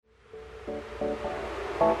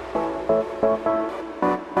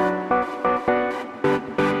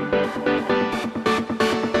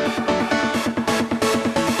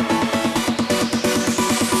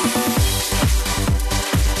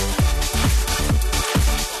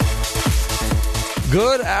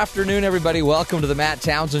Good afternoon, everybody. Welcome to the Matt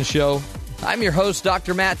Townsend Show. I'm your host,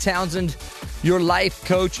 Dr. Matt Townsend, your life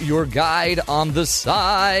coach, your guide on the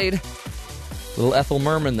side. Little Ethel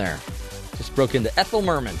Merman there. Just broke into Ethel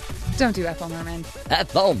Merman. Don't do Ethel Merman.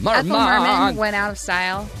 Ethel Merman. Ethel Merman went out of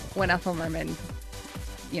style when Ethel Merman,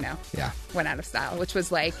 went out of style, which was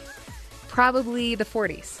like probably the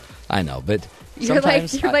 40s. I know, but You're like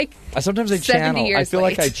sometimes I 70 channel. years I feel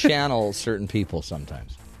like late. I channel certain people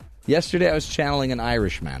sometimes. Yesterday, I was channeling an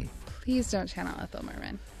Irishman. Please don't channel Ethel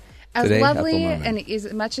Merman. As Today, lovely Ethel Merman. and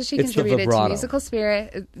as much as she It's the contributed to vibrato.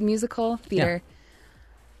 musical theater,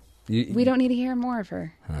 we don't need to hear more of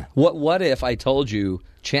her. What if I told you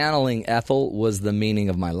channeling Ethel was the meaning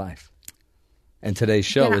of my life? And today's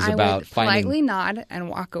show Then is I about would finding... politely nod and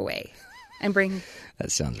walk away, and bring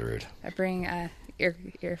That sounds rude.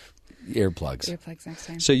 earplugs next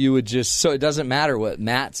time. So you would just... So it doesn't matter what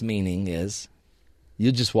Matt's meaning is.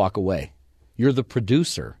 You just walk away. You're the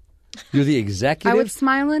producer. You're the executive. I would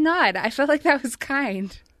smile and nod. I felt like that was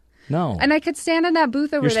kind. No. And I could stand in that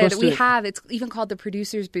booth over You're there that supposed we to- have. It's even called the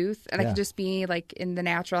producer's booth. And I Yeah. could just be like in the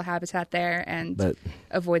natural habitat there and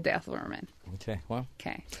avoid the Ethel Merman. Okay, well.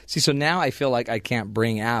 Okay. See, so now I feel like I can't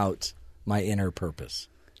bring out my inner purpose.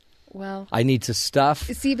 Well, I need to stuff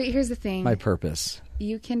see, but here's the thing. my purpose.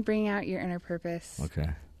 You can bring out your inner purpose Okay.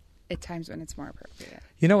 at times when it's more appropriate.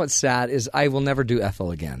 You know what's sad is I will never do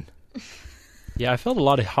Ethel again. Yeah, I felt a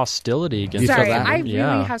lot of hostility against feel Sorry, that? I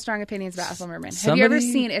Yeah. really have strong opinions about Ethel Merman. Have you ever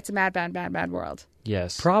Somebody- seen It's a Mad, Bad, Bad, Bad World?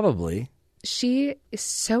 Yes. Probably. She is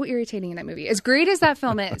so irritating in that movie. As great as that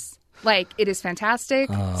film is, like, it is fantastic.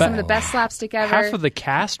 Some of the best slapstick ever. Half of the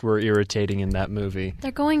cast were irritating in that movie.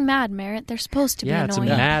 They're going mad, Merritt. They're supposed to be Yeah, it's a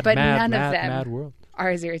annoying. mad, But mad, none of mad, them. mad world. are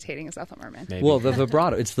as irritating as Ethel Merman. Maybe. Well, the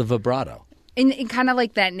vibrato. It's the vibrato. In kind of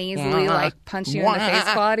like that nasally, like punch you in the face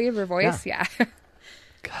quality of her voice. Yeah.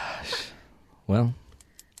 Well,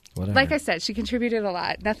 whatever. Like I said, she contributed a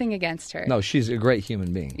lot. Nothing against her. No, she's a great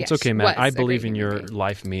human being. Yeah. It's okay, she Matt. was I a believe great in human your being.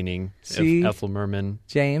 life meaning See? of Ethel Merman.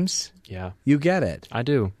 James, Yeah, you get it. I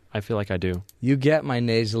do. I feel like I do. You get my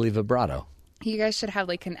nasally vibrato. You guys should have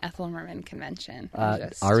like an Ethel Merman convention.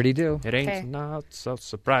 Already do. It ain't Okay. not so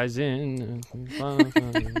surprising.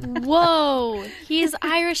 Whoa, he's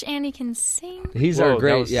Irish and he can sing. He's Whoa, our that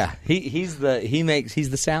great. was- Yeah, he's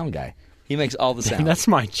the sound guy. He makes all the sound. That's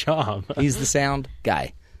my job. He's the sound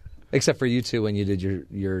guy, except for you two when you did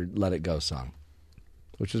your Let It Go song,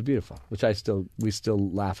 which was beautiful, which we still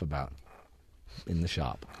laugh about in the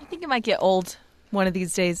shop. I think it might get old one of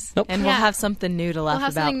these days, Nope. and we'll have something new to laugh We'll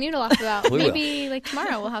have about. something new to laugh about. We will. Maybe like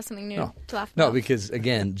tomorrow we'll have something new to laugh No, about. because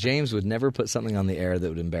again, James would never put something on the air that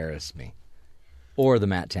would embarrass me, or the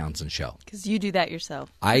Matt Townsend Show. Because you do that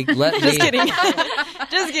yourself. I let me. Just kidding.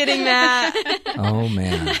 Just kidding, Matt. Oh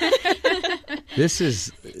man, this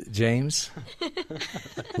is James.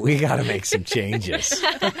 We got to make some changes.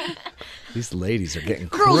 These ladies are getting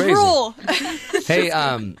Girls crazy. rule. Hey,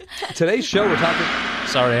 today's show we're talking.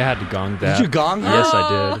 Sorry, I had to gong that. Did you gong? Yes,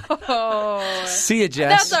 I did. Oh. See ya,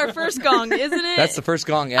 Jess. That's our first gong, isn't it? That's the first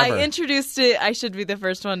gong ever. I introduced it. I should be the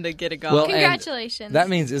first one to get a gong. Well, and Congratulations.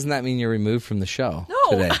 doesn't that mean you're removed from the show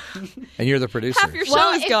No. today? And you're the producer. Half your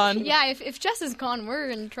show is gone. If Jess is gone, we're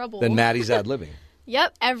in trouble. Then Maddie's ad-libbing.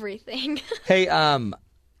 Yep, everything. Hey,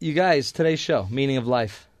 you guys, today's show, meaning of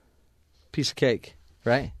life. Piece of cake,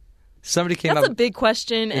 right? Somebody came That's up. a big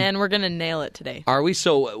question, and we're going to nail it today. Are we?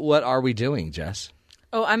 So what are we doing, Jess?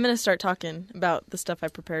 Oh, I'm going to start talking about the stuff I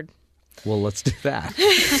prepared. Well, let's do that.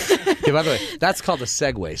 Okay, by the way, that's called a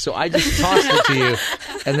segue. So I just tossed it to you,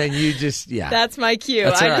 and then you just, That's my cue.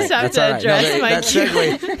 That's I all just right. have That's all to right. address No, my that cue.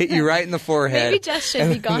 segue hit you right in the forehead. Maybe Jess should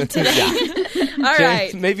be gone today. All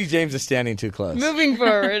right. Maybe James is standing too close. Moving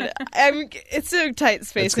forward, it's a tight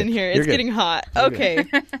space That's in good. here. You're It's good. getting hot. You're Okay.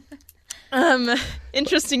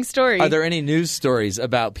 Interesting story. Are there any news stories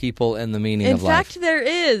about people and the meaning In of life? fact, there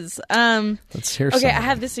is. Let's hear some. Okay, I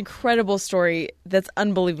have this incredible story that's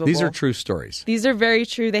unbelievable. These are true stories. These are very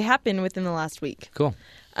true. They happened within the last week. Cool.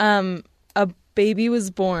 A baby was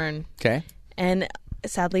born, Okay. and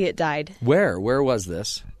sadly, it died. Where was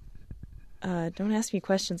this? Don't ask me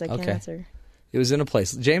questions I can't Okay. answer. It was in a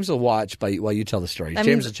place. James will watch while you tell the story.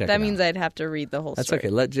 James will check it that out. means I'd have to read the whole That's story. okay.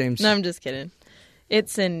 Let James. No, I'm just kidding.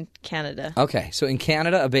 It's in Canada. Okay, so in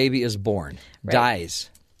Canada, a baby is born, Right. dies.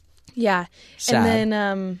 Yeah. Sad. And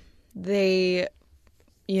then they,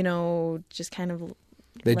 just kind of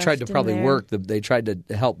They tried to left in probably there. they tried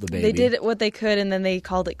to help the baby. They did what they could, and then they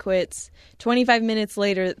called it quits. 25 minutes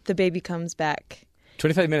later, the baby comes back.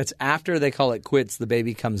 25 minutes after they call it quits, the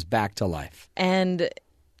baby comes back to life. And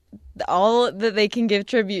all that they can give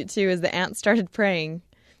tribute to is the aunt started praying.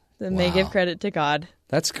 Then they give credit to God.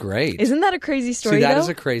 That's great. Isn't that a crazy story, See, that though? is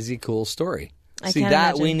a crazy, cool story. I See, can't that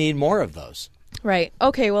imagine. we need more of those. Right.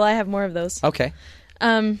 Okay, well, I have more of those. Okay.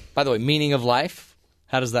 By the way, meaning of life,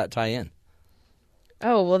 how does that tie in?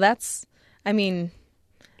 Oh, well, that's, I mean,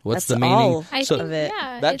 What's that's the meaning? all I So think, of it.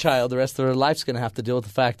 yeah, that it's- child, the rest of their life's going to have to deal with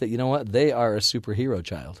the fact that, you know what, they are a superhero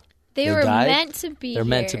child. they were died. meant to be They're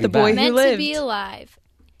meant to here. be The boy who meant lived. to be alive.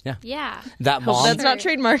 Yeah. Yeah. That mom, That's not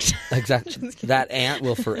trademarked. exactly. That aunt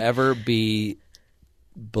will forever be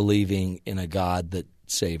believing in a God that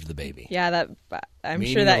saved the baby. Yeah, I'm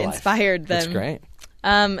Meaning sure that of life. inspired them. That's great.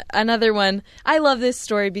 Another one. I love this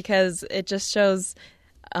story because it just shows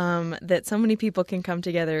that so many people can come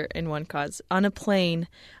together in one cause. On a plane,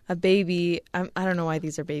 a baby. I don't know why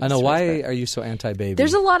these are baby I know. stories, Why but are you so anti-baby?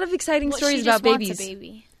 there's a lot of exciting Well, stories she about just wants babies. a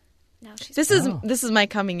baby. No, she's This is my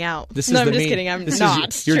coming out. This no, is I'm the just mean- kidding. I'm this not.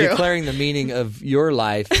 Is, you're True. declaring the meaning of your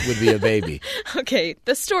life would be a baby. Okay,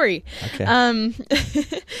 the story. Okay.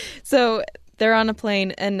 So they're on a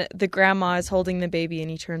plane, and the grandma is holding the baby, and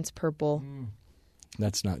he turns purple.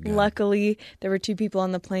 That's not good. Luckily, there were 2 people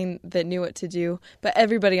on the plane that knew what to do, but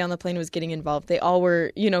everybody on the plane was getting involved. They all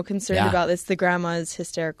were, concerned Yeah. about this. The grandma is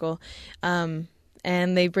hysterical. And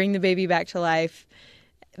they bring the baby back to life.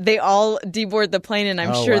 They all deboard the plane, and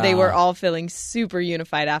I'm Oh, sure they wow. were all feeling super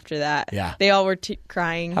unified after that. Yeah. They all were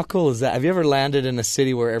crying. How cool is that? Have you ever landed in a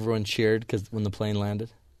city where everyone cheered when the plane landed?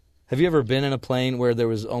 Have you ever been in a plane where there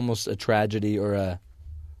was almost a tragedy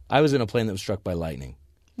I was in a plane that was struck by lightning.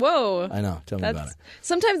 Whoa. I know. Tell me about it.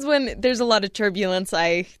 Sometimes when there's a lot of turbulence,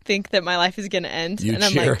 I think that my life is going to end. You and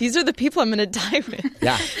I'm cheer. like, these are the people I'm going to die with.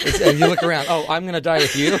 Yeah. And you look around. Oh, I'm going to die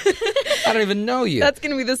with you? I don't even know you. That's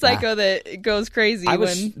going to be the psycho that goes crazy when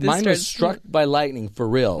this mine was starts. struck by lightning for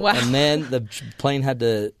real. Wow. And then the plane had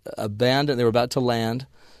to abandon. They were about to land.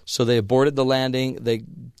 So they aborted the landing. They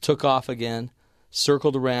took off again,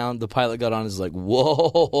 circled around. The pilot got on and was like,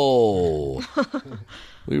 whoa.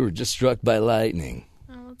 We were just struck by lightning.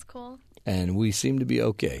 Oh, that's cool. And we seem to be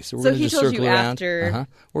okay. So we're So going to he just told circle you around. after-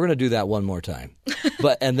 We're going to do that one more time.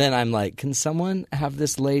 And then I'm like, can someone have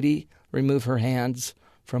this lady remove her hands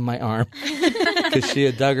from my arm? Because she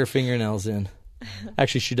had dug her fingernails in.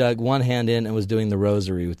 Actually, she dug one hand in and was doing the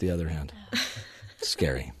rosary with the other hand.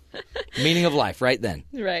 Scary. Meaning of life, right then.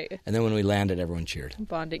 Right. And then when we landed, everyone cheered.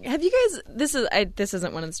 Bonding. Have you guys, this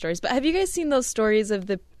isn't one of the stories, but have you guys seen those stories of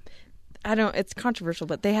it's controversial,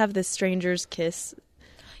 but they have this stranger's kiss?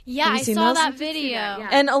 Yeah, Have you I seen saw those? that video.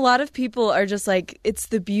 And a lot of people are just like, it's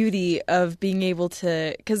the beauty of being able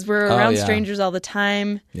to, because we're around yeah. strangers all the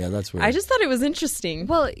time. Yeah, that's weird. I just thought it was interesting.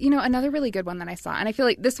 Well, another really good one that I saw, and I feel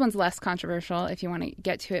like this one's less controversial if you want to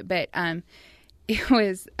get to it, but it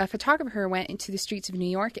was a photographer went into the streets of New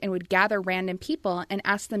York and would gather random people and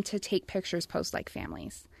ask them to take pictures post like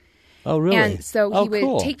families. Oh, really? And so he would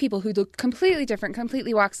cool. take people who look completely different,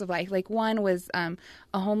 completely walks of life. Like one was a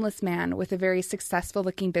homeless man with a very successful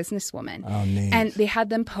looking businesswoman. Oh, neat. And they had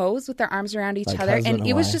them pose with their arms around each Like other. husband And and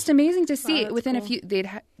it was wife. just amazing to see. that's Within a cool. few,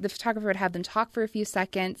 the photographer would have them talk for a few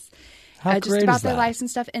seconds. How Just great about is their that? lives and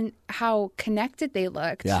stuff and how connected they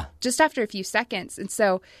looked Yeah. just after a few seconds. And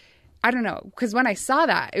so, I don't know, because when I saw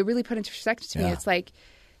that, it really put into perspective to me. Yeah. It's like,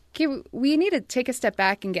 okay, we need to take a step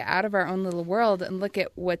back and get out of our own little world and look at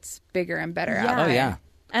what's bigger and better out Oh, there. yeah.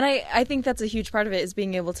 And I think that's a huge part of it is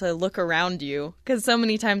being able to look around you. Because so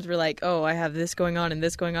many times we're like, oh, I have this going on and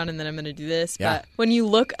this going on, and then I'm going to do this. Yeah. But when you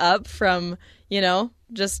look up from,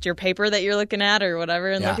 just your paper that you're looking at or whatever,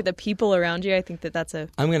 and Yeah. look at the people around you, I think that's a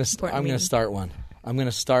I'm gonna meaning. start one. I'm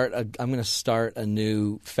gonna start a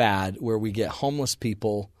new fad where we get homeless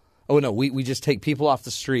people. Oh no, we just take people off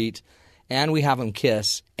the street and we have them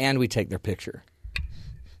kiss and we take their picture.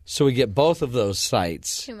 So we get both of those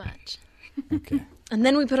sites. Too much. Okay. And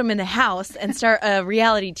then we put them in a house and start a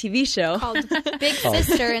reality TV show. Called Big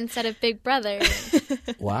Sister instead of Big Brother.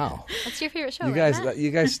 Wow. What's your favorite show? You right, guys, Matt? you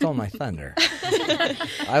guys stole my thunder.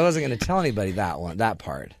 I wasn't going to tell anybody that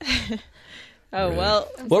part. Oh, well.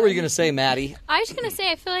 What were you going to say, Maddie? I was just going to say,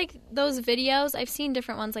 I feel like those videos, I've seen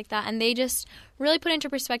different ones like that, and they just really put into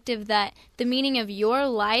perspective that the meaning of your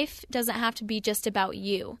life doesn't have to be just about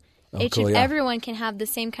you. Cool, yeah. Everyone can have the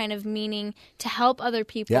same kind of meaning to help other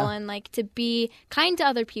people Yeah. and like to be kind to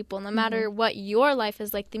other people. No matter what your life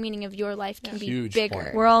is like, the meaning of your life can be Huge bigger.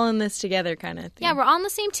 point. We're all in this together kind of thing. Yeah, we're all on the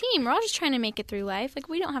same team. We're all just trying to make it through life. Like,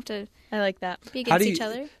 we don't have to I like that. be against each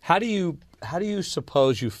other. How do you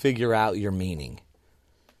suppose you figure out your meaning?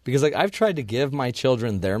 Because like I've tried to give my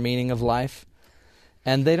children their meaning of life,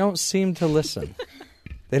 and they don't seem to listen.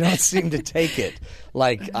 They don't seem to take it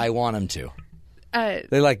like I want them to.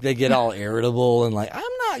 They get all irritable and like, I'm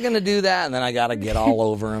not going to do that, and then I got to get all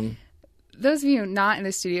over them. Those of you not in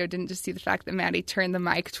the studio didn't just see the fact that Maddie turned the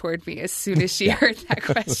mic toward me as soon as she heard that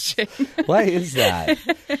question. Why is that?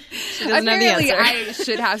 She doesn't have the Apparently, answer. I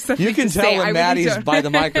should have something You can to tell say. when I really Maddie's don't. by the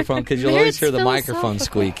microphone because you'll always hear the Merritt's microphone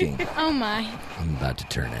philosophical. squeaking. Oh my. I'm about to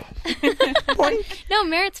turn it. No,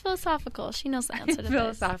 Merritt's philosophical. She knows the answer to this.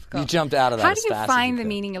 Philosophical. You jumped out of that How as do you fast as find you the could.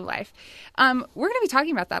 meaning of life? We're going to be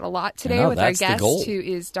talking about that a lot today know, with our that's the guest, goal. who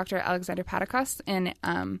is Dr. Alexander Pattakos. And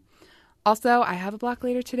also, I have a block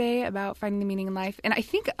later today about finding the meaning in life. And I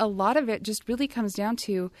think a lot of it just really comes down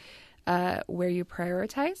to where you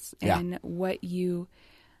prioritize and what you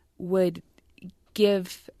would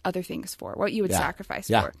give other things for, what you would sacrifice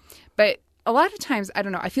for. But a lot of times, I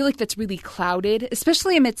don't know, I feel like that's really clouded,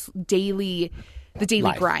 especially amidst the daily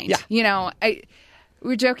Life. grind. Yeah. You know, we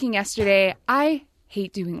were joking yesterday. I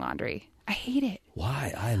hate doing laundry. I hate it.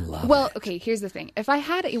 Why? I love Well, it. okay, here's the thing. If I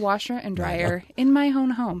had a washer and dryer in my own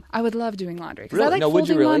home, I would love doing laundry. Because Really? I like No, would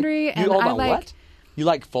you folding really? laundry. You, And hold I on, like, what? You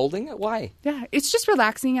like folding it? Why? yeah, it's just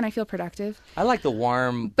relaxing and I feel productive. I like the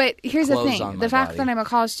warm But here's the clothes thing. on my The fact body. that I'm a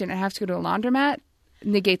college student and I have to go to a laundromat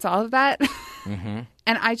negates all of that. Mm-hmm.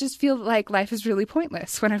 And I just feel like life is really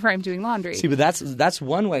pointless whenever I'm doing laundry. See, but that's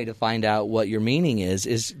one way to find out what your meaning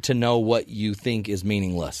is to know what you think is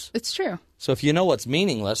meaningless. It's true. So if you know what's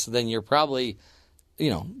meaningless, then you're probably,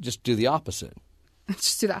 just do the opposite.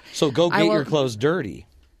 Just do that. So go I get will your clothes dirty.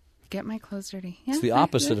 Get my clothes dirty. It's Yeah, the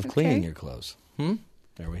opposite of okay. cleaning your clothes.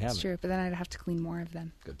 There we have It's it. true, but then I'd have to clean more of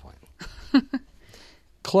them. Good point.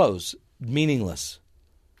 Clothes, meaningless.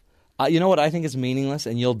 You know what I think is meaningless,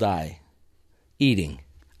 and you'll die? Eating.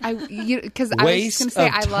 Because I was just Waste going to say,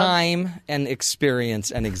 of I love. time and experience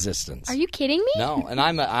and existence. Are you kidding me? No,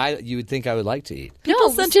 and you would think I would like to eat. People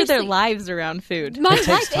No, center their seriously. lives around food. My It takes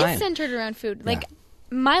life time. is centered around food. Like,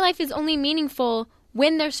 my life is only meaningful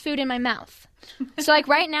when there's food in my mouth. So, like,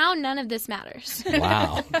 right now, none of this matters.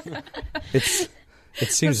 Wow. It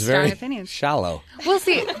seems Strong very opinions. shallow. Well,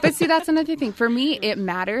 see, that's another thing. For me, it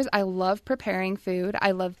matters. I love preparing food.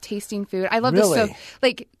 I love tasting food. I love Really? this stuff.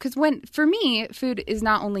 Because for me, food is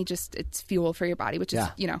not only just it's fuel for your body, which is,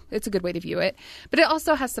 it's a good way to view it, but it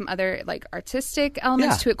also has some other like artistic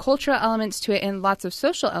elements Yeah. to it, cultural elements to it, and lots of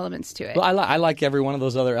social elements to it. Well, I like every one of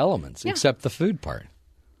those other elements except the food part.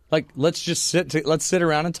 Like, let's sit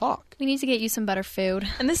around and talk. We need to get you some better food.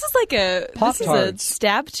 And this is like a Pop-Tarts.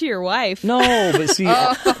 stab to your wife. No, but see,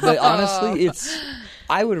 but honestly,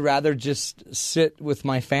 I would rather just sit with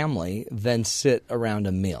my family than sit around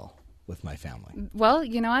a meal with my family. Well,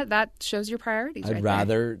 you know what? That shows your priorities. I'd right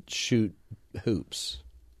rather shoot hoops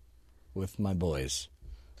with my boys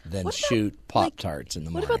than What about, shoot Pop-Tarts in the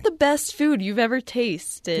What morning. about the best food you've ever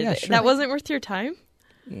tasted? Yeah, sure. That wasn't worth your time?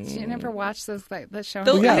 there. Did you never watch those that show?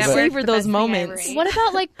 Those- on the yeah, network? savor The those best thing moments. ever. What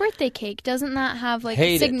about, like, birthday cake? Doesn't that have, like,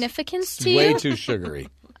 Hate it. significance It's to way you? too sugary.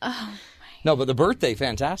 No, but the birthday,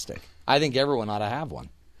 fantastic. I think everyone ought to have one.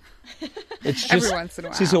 It's just, Every once in a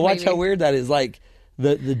while, See, so watch maybe. how weird that is. Like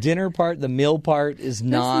the dinner part, the meal part is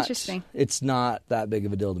not. interesting. It's not that big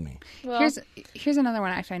of a deal to me. Well, Here's another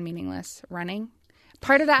one I find meaningless: running.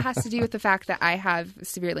 Part of that has to do with the fact that I have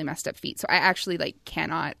severely messed up feet, so I actually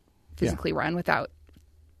cannot physically run without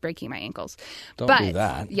breaking my ankles. Don't but, do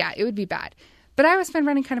that. Yeah, it would be bad. But I always find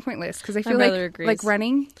running kind of pointless because I feel brother agrees. like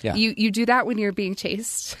running, Yeah. you do that when you're being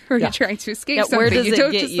chased or Yeah. you're trying to escape Yeah, something. where does you it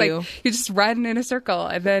don't get just you? you just run in a circle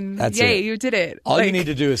and then That's yay, it. you did it. All you need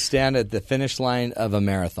to do is stand at the finish line of a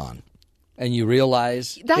marathon, and you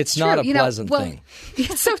realize That's it's not a true. pleasant Well, thing.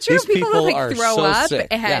 It's so true. These people that, are throw so up sick.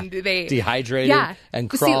 and Yeah. they Dehydrated and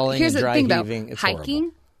But see, crawling here's and the dry thing, heaving. Though. It's hiking.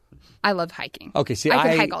 horrible. I love hiking. Okay, see, I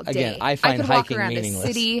could I- hike all day. again, I find could walk hiking around meaningless. the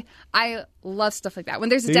city. I love stuff like that. When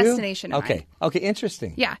there's a Do you? destination in Okay. mind. Okay,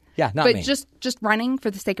 interesting. Yeah. Yeah, not but me. just running for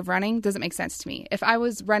the sake of running doesn't make sense to me. If I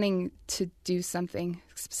was running to do something,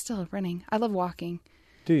 still running. I love walking.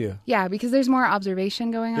 Do you? Yeah, because there's more observation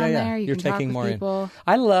going on there. You You're can taking talk more with in. people.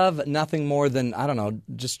 I love nothing more than, I don't know,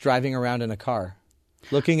 just driving around in a car,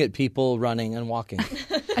 looking at people running and walking.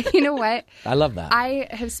 You know what? I love that. I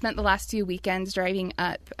have spent the last few weekends driving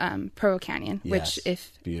up Provo Canyon, Yes. which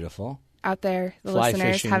if Beautiful. out there, the Fly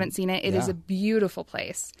listeners fishing. haven't seen it, it is Yeah. a beautiful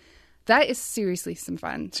place. That is seriously some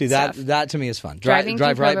fun See, stuff. that to me is fun. Driving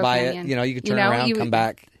Drive through right Provo by Canyon. it. You can turn around, come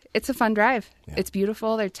back. It's a fun drive. It's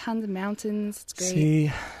beautiful. There are tons of mountains. It's great.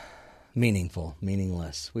 See, meaningful,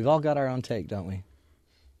 meaningless. We've all got our own take, don't we?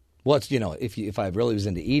 If I really was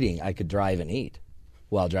into eating, I could drive and eat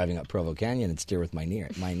while driving up Provo Canyon and steer with my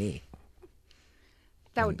knee.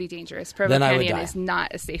 That would be dangerous. Provo Then I would Canyon die. is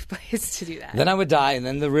not a safe place to do that. Then I would die, and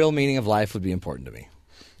then the real meaning of life would be important to me.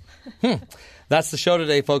 That's the show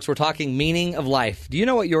today, folks. We're talking meaning of life. Do you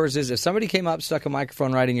know what yours is? If somebody came up, stuck a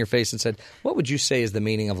microphone right in your face and said, what would you say is the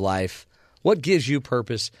meaning of life? What gives you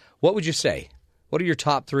purpose? What would you say? What are your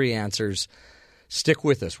top 3 answers? Stick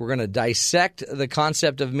with us. We're going to dissect the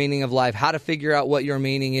concept of meaning of life, how to figure out what your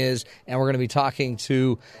meaning is, and we're going to be talking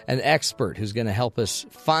to an expert who's going to help us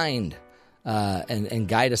find and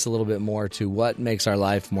guide us a little bit more to what makes our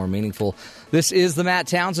life more meaningful. This is the Matt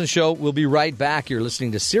Townsend Show. We'll be right back. You're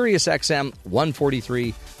listening to Sirius XM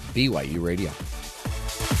 143 BYU Radio.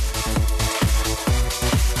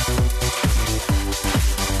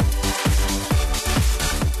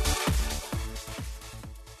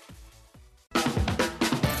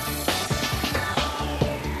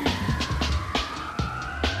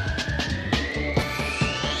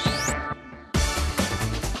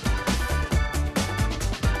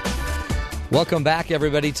 Welcome back,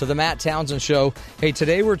 everybody, to the Matt Townsend Show. Hey,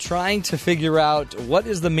 today we're trying to figure out what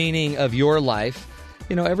is the meaning of your life.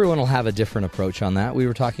 You know, everyone will have a different approach on that. We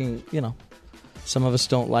were talking, some of us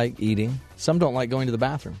don't like eating. Some don't like going to the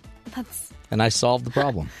bathroom. And I solved the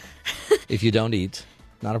problem. If you don't eat,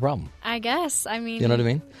 not a problem. I guess. I mean, You know what I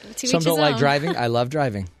mean? to Some each don't his like own. driving. I love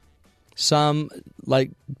driving. Some,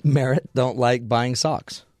 like Merritt, don't like buying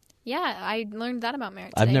socks. Yeah, I learned that about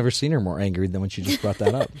Merritt today. I've never seen her more angry than when she just brought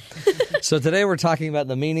that up. So today we're talking about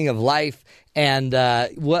the meaning of life, and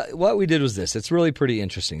what we did was this. It's really pretty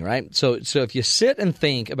interesting, right? So if you sit and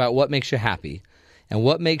think about what makes you happy and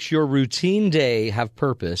what makes your routine day have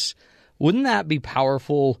purpose, wouldn't that be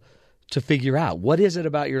powerful to figure out? What is it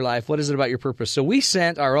about your life? What is it about your purpose? So we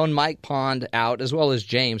sent our own Mike Pond out, as well as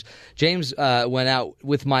James. James went out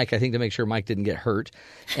with Mike, I think, to make sure Mike didn't get hurt.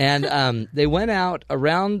 And they went out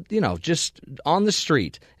around, just on the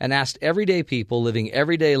street and asked everyday people living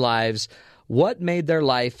everyday lives what made their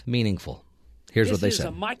life meaningful. Here's what they said.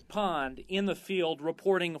 This is Mike Pond in the field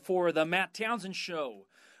reporting for the Matt Townsend Show.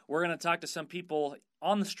 We're going to talk to some people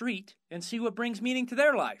on the street and see what brings meaning to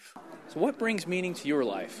their life. So what brings meaning to your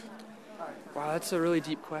life? Wow, that's a really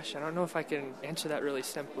deep question. I don't know if I can answer that really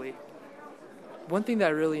simply. One thing that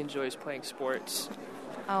I really enjoy is playing sports.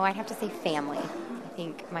 Oh, I'd have to say family. I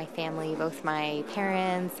think my family, both my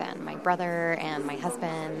parents and my brother and my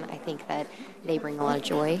husband, I think that they bring a lot of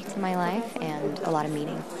joy to my life and a lot of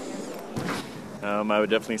meaning. I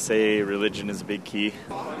would definitely say religion is a big key.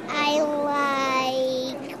 I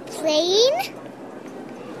like playing,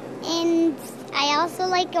 and I also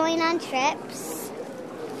like going on trips.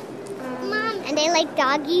 And I like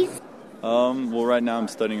doggies. Well, right now I'm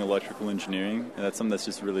studying electrical engineering, and that's something that's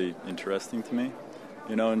just really interesting to me.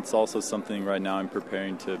 And it's also something right now I'm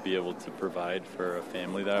preparing to be able to provide for a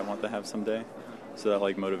family that I want to have someday. So that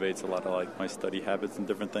motivates a lot of my study habits and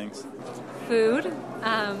different things. Food,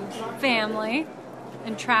 family,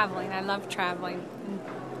 and traveling. I love traveling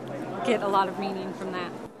and get a lot of meaning from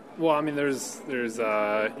that. Well, I mean, there's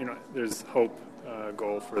hope,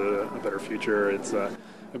 goal for a better future. It's a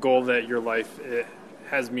goal that your life it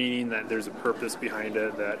has meaning, that there's a purpose behind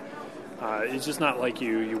it, that it's just not like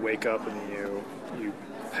you wake up and you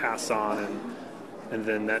pass on and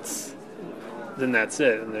then that's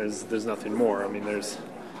it, and there's nothing more.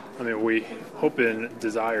 We hope and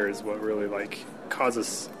desire is what really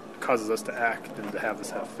causes us to act and to have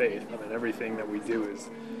us have faith. Everything that we do is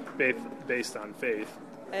based on faith.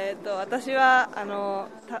 I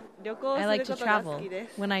like to travel.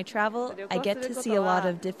 When I travel, I get to see a lot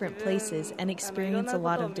of different places and experience a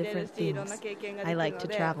lot of different things. I like to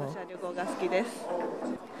travel.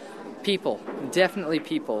 People, definitely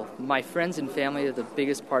people. My friends and family are the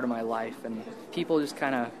biggest part of my life, and people just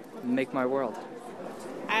kind of make my world.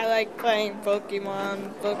 I like playing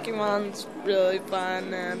Pokemon. Pokemon's really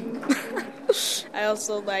fun, and I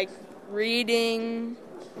also like reading.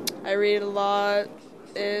 I read a lot.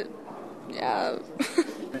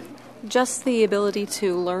 Just the ability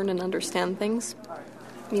to learn and understand things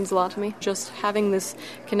means a lot to me. Just having this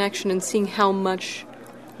connection and seeing how much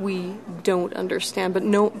we don't understand, but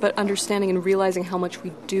understanding and realizing how much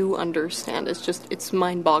we do understand it's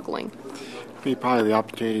mind-boggling. Be probably the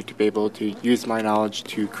opportunity to be able to use my knowledge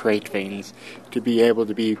to create things, to be able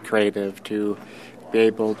to be creative, to be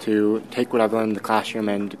able to take what I've learned in the classroom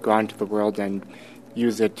and go out into the world and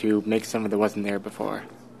use it to make something that wasn't there before.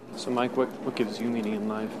 So, Mike, what gives you meaning in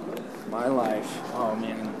life? My life? Oh,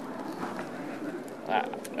 man.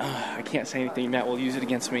 I can't say anything. Matt will use it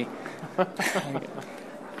against me.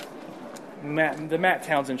 The Matt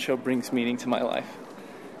Townsend Show brings meaning to my life.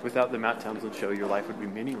 Without the Matt Townsend Show, your life would be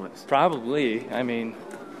meaningless. Probably.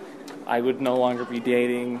 I would no longer be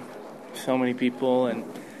dating. so many people, and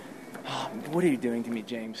what are you doing to me,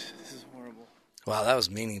 James? This is horrible. Wow, that was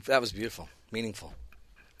meaningful. That was beautiful, meaningful.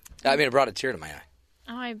 I mean, it brought a tear to my eye.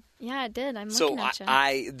 Oh, yeah, it did. I'm So looking at you.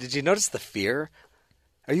 I did you notice the fear?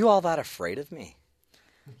 Are you all that afraid of me?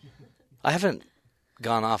 I haven't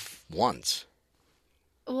gone off once.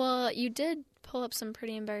 Well, you did pull up some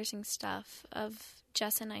pretty embarrassing stuff of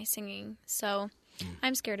Jess and I singing, so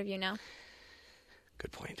I'm scared of you now.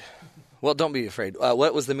 Good point. Well, don't be afraid.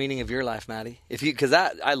 What was the meaning of your life, Maddie? Because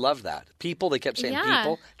I love that. People, they kept saying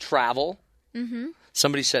people, travel. Mm-hmm.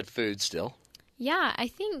 Somebody said food still. Yeah, I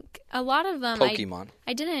think a lot of them. Pokemon.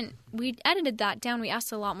 We edited that down. We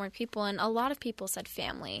asked a lot more people, and a lot of people said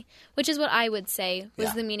family, which is what I would say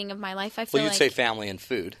was the meaning of my life. I feel you'd say family and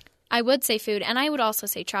food. I would say food, and I would also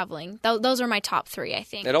say traveling. Those are my top three, I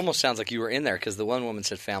think. It almost sounds like you were in there because the one woman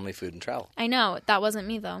said family, food, and travel. I know. That wasn't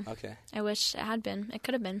me, though. Okay. I wish it had been. It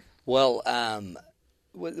could have been. Well,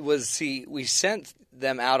 we sent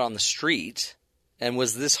them out on the street, and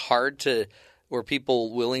was this hard to... Were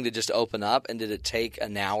people willing to just open up, and did it take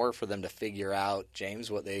an hour for them to figure out, James,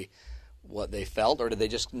 what they felt, or did they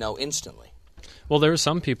just know instantly? Well, there were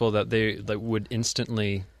some people that would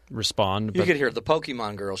instantly respond. You could hear the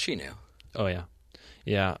Pokemon girl; she knew. Oh yeah,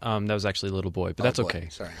 yeah. That was actually a little boy, but that's boy. okay.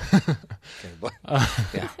 Sorry.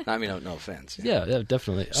 Yeah, I mean, no offense. Yeah,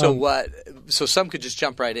 definitely. So So some could just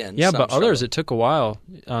jump right in. Yeah, but others, it took a while.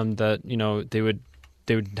 That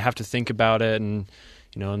they would have to think about it, and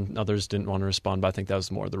and others didn't want to respond. But I think that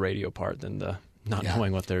was more the radio part than the not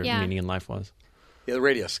knowing what their meaning in life was. Yeah, the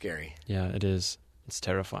radio's scary. Yeah, it is. It's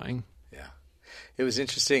terrifying. Yeah. It was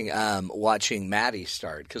interesting watching Maddie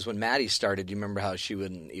start, because when Maddie started, you remember how she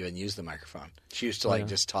wouldn't even use the microphone. She used to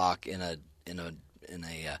just talk in a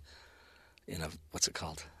what's it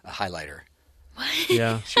called? A highlighter.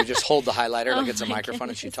 Yeah. She would just hold the highlighter like it's a microphone,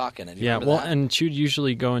 and she'd talk in it. Yeah, well, and she would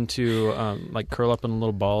usually go into curl up in a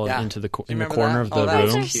little ball into the in the corner of the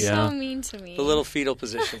room. room. So mean to me. The little fetal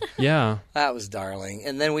position. Yeah. That was darling.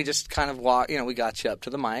 And then we just kind of walked, we got you up to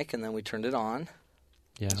the mic, and then we turned it on.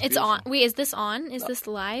 Yeah. It's on. Wait, is this on? Is this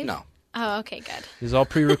live? No. Oh, okay, good. It's all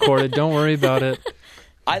pre-recorded. Don't worry about it.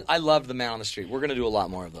 I love the Man on the Street. We're going to do a lot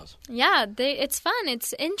more of those. Yeah, it's fun.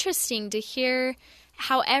 It's interesting to hear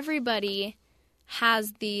how everybody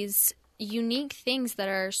has these unique things that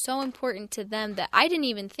are so important to them that I didn't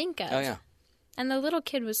even think of. Oh, yeah. And the little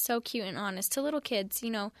kid was so cute and honest. To little kids,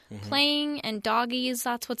 playing and doggies,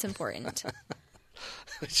 that's what's important.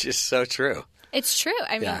 Which is so true. It's true.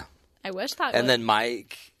 I mean, I wish that And then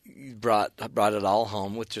Mike brought it all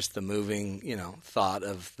home with just the moving, thought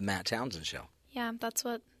of the Matt Townsend Show. Yeah, that's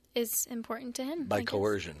what is important to him. By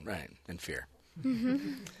coercion, right, and fear.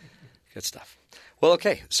 Mm-hmm. Good stuff. Well,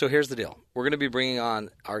 okay, so here's the deal. We're going to be bringing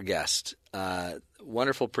on our guest.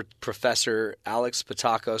 Wonderful Professor Alex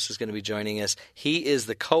Pattakos is going to be joining us. He is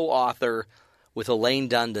the co-author with Elaine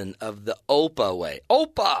Dundon of the Opa Way.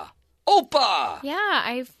 Opa!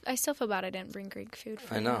 Yeah, I still feel bad I didn't bring Greek food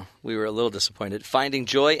for I know. We were a little disappointed. Finding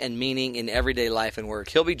joy and meaning in everyday life and work.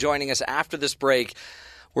 He'll be joining us after this break.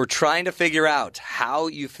 We're trying to figure out how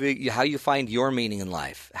you find your meaning in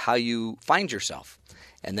life, how you find yourself.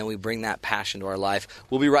 And then we bring that passion to our life.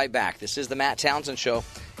 We'll be right back. This is the Matt Townsend Show.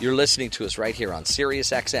 You're listening to us right here on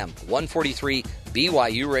Sirius XM 143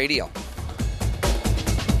 BYU Radio.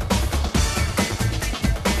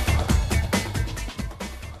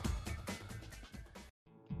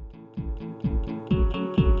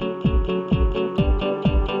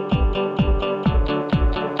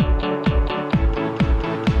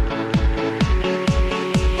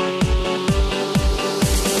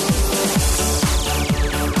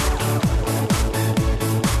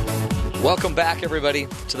 Welcome back, everybody,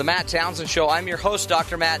 to the Matt Townsend Show. I'm your host,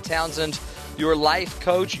 Dr. Matt Townsend, your life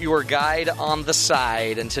coach, your guide on the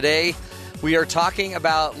side. And today we are talking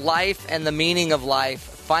about life and the meaning of life,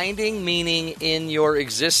 finding meaning in your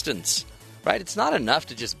existence, right? It's not enough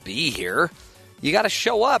to just be here. You got to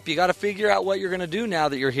show up. You got to figure out what you're going to do now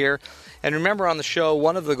that you're here. And remember, on the show,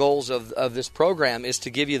 one of the goals of this program is to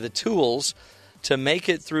give you the tools to make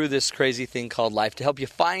it through this crazy thing called life, to help you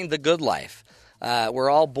find the good life. We're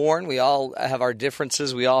all born. We all have our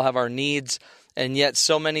differences. We all have our needs. And yet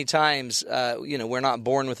so many times, we're not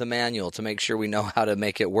born with a manual to make sure we know how to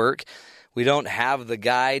make it work. We don't have the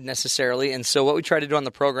guide necessarily. And so what we try to do on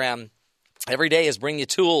the program every day is bring you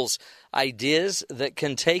tools, ideas that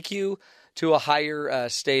can take you to a higher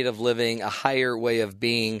state of living, a higher way of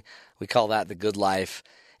being. We call that the good life.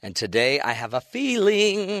 And today I have a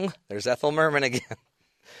feeling. There's Ethel Merman again.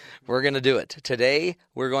 We're going to do it. Today,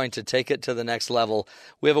 we're going to take it to the next level.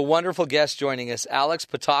 We have a wonderful guest joining us. Alex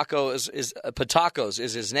Pattakos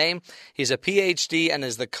is his name. He's a PhD and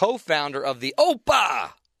is the co-founder of the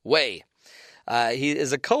Opa Way. He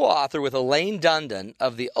is a co-author with Elaine Dundon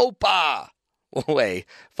of the Opa Way,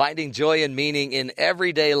 Finding Joy and Meaning in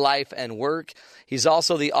Everyday Life and Work. He's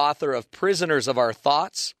also the author of Prisoners of Our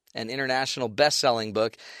Thoughts, an international best-selling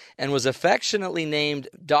book, and was affectionately named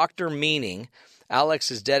Dr. Meaning.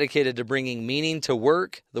 Alex is dedicated to bringing meaning to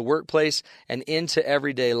work, the workplace, and into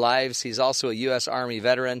everyday lives. He's also a U.S. Army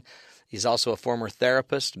veteran. He's also a former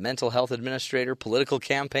therapist, mental health administrator, political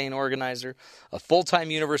campaign organizer, a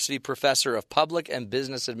full-time university professor of public and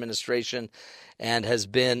business administration, and has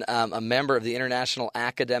been a member of the International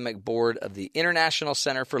Academic Board of the International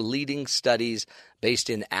Center for Leading Studies based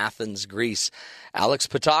in Athens, Greece. Alex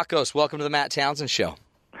Pattakos, welcome to the Matt Townsend Show.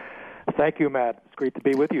 Thank you, Matt. It's great to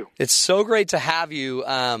be with you. It's so great to have you.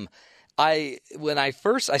 When I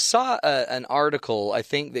saw an article, I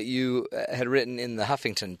think that you had written in the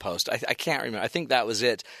Huffington Post. I can't remember. I think that was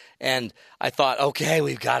it. And I thought, okay,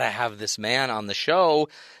 we've got to have this man on the show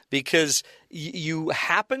because you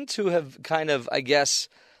happen to have kind of, I guess,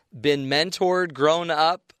 been mentored, grown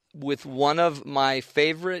up with one of my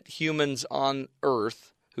favorite humans on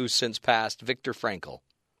earth who's since passed, Viktor Frankl.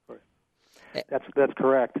 That's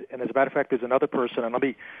correct. And as a matter of fact, there's another person, and let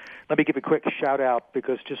me give a quick shout out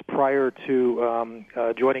because just prior to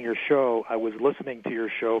joining your show, I was listening to your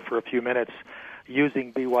show for a few minutes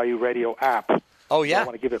using BYU Radio app. Oh yeah, so I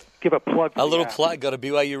want to give a plug. For a little plug. Go to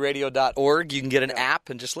BYURadio.org. You can get an app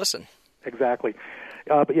and just listen. Exactly.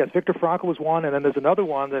 But yes, Viktor Frankl was one, and then there's another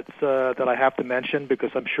one that I have to mention because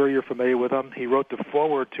I'm sure you're familiar with him. He wrote the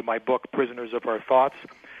foreword to my book, Prisoners of Our Thoughts.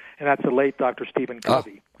 And that's the late Dr. Stephen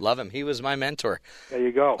Covey. Oh, love him. He was my mentor. There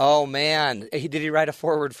you go. Oh, man. Did he write a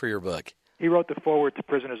foreword for your book? He wrote the foreword to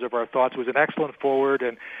Prisoners of Our Thoughts. It was an excellent foreword,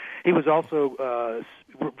 and he was also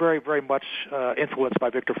very, very much influenced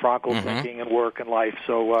by Viktor Frankl's thinking and work and life.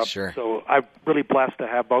 So, sure. So I'm really blessed to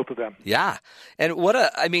have both of them. Yeah. And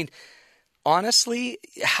honestly,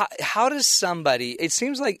 how does somebody, it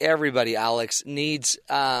seems like everybody, Alex, needs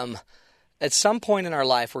at some point in our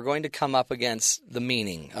life, we're going to come up against the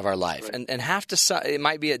meaning of our life, right. and have to. It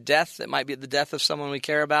might be at death. It might be at the death of someone we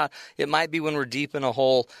care about. It might be when we're deep in a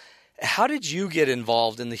hole. How did you get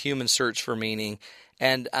involved in the human search for meaning,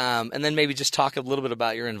 and then maybe just talk a little bit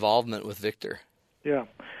about your involvement with Viktor? Yeah,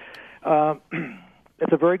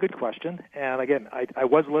 it's a very good question. And again, I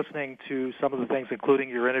was listening to some of the things, including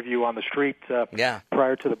your interview on the street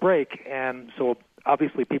prior to the break, and so.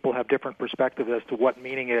 Obviously, people have different perspectives as to what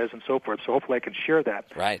meaning is and so forth, so hopefully I can share that.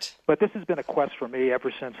 Right. But this has been a quest for me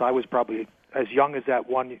ever since I was probably as young as that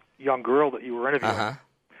one young girl that you were interviewing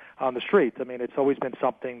on the street. I mean, it's always been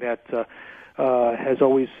something that has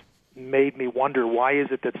always made me wonder, why is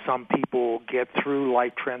it that some people get through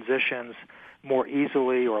life transitions more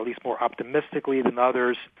easily or at least more optimistically than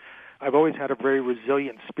others? I've always had a very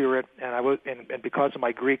resilient spirit, and because of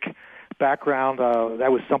my Greek background,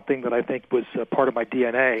 that was something that I think was part of my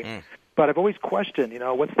DNA. But I've always questioned,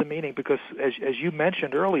 what's the meaning? Because as you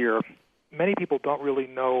mentioned earlier, many people don't really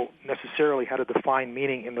know necessarily how to define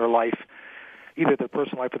meaning in their life, either their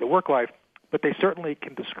personal life or their work life, but they certainly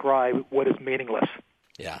can describe what is meaningless.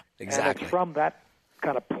 Yeah, exactly. And it's from that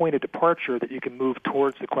kind of point of departure that you can move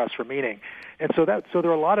towards the quest for meaning. And so there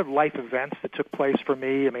are a lot of life events that took place for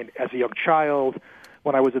me. I mean, as a young child,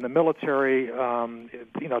 when I was in the military,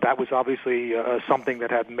 that was obviously something that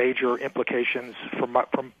had major implications for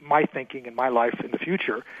my thinking and my life in the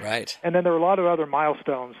future. Right. And then there are a lot of other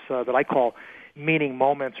milestones that I call meaning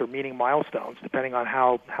moments or meaning milestones, depending on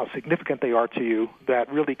how significant they are to you,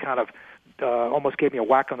 that really kind of almost gave me a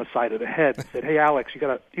whack on the side of the head and said, "Hey, Alex, you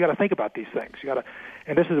gotta think about these things.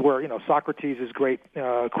 And this is where Socrates' great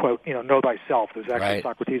quote, "Know thyself." There's actually right.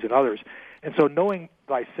 Socrates and others, and so knowing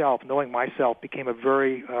thyself, knowing myself, became a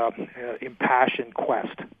very impassioned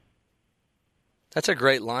quest. That's a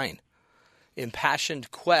great line. Impassioned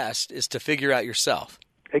quest is to figure out yourself.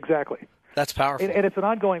 Exactly. That's powerful. And it's an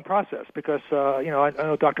ongoing process because, I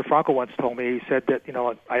know Dr. Frankl once told me, he said that,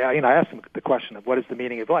 I asked him the question of what is the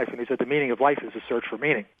meaning of life, and he said the meaning of life is a search for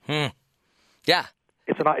meaning. Yeah.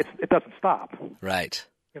 It doesn't stop. Right.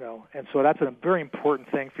 And so that's a very important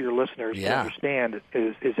thing for your listeners to understand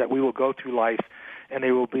is that we will go through life and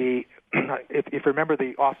they will be, if you remember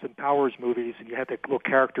the Austin Powers movies and you had that little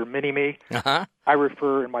character Mini-Me, I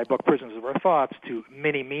refer in my book Prisoners of Our Thoughts to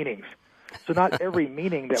mini meanings. So not every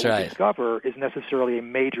meaning that we discover is necessarily a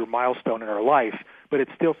major milestone in our life, but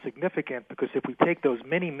it's still significant because if we take those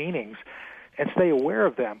many meanings and stay aware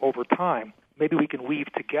of them over time, maybe we can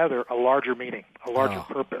weave together a larger meaning, a larger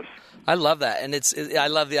purpose. I love that. And I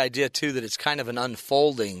love the idea, too, that it's kind of an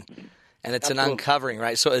unfolding and it's Absolutely. an uncovering,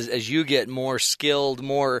 right? So as you get more skilled,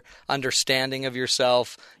 more understanding of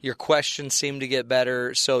yourself, your questions seem to get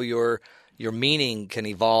better, so your meaning can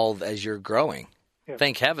evolve as you're growing. Yeah.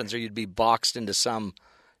 Thank heavens, or you'd be boxed into some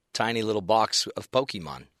tiny little box of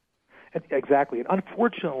Pokemon. Exactly. And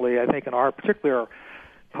unfortunately, I think in particularly our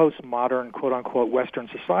postmodern, quote-unquote, Western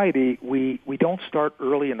society, we don't start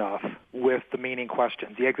early enough with the meaning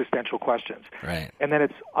questions, the existential questions. Right. And then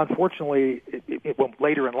it's, unfortunately, it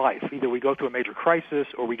later in life. Either we go through a major crisis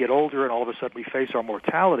or we get older and all of a sudden we face our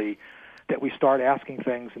mortality, that we start asking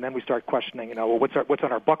things and then we start questioning, well, what's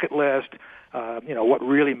on our bucket list, what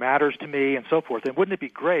really matters to me and so forth. And wouldn't it be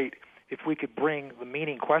great if we could bring the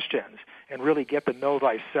meaning questions and really get the know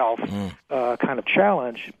thyself kind of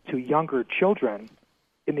challenge to younger children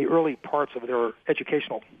in the early parts of their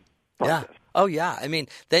educational process. Yeah. Oh, yeah. I mean,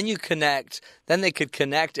 then they could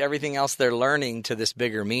connect everything else they're learning to this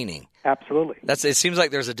bigger meaning. Absolutely. It seems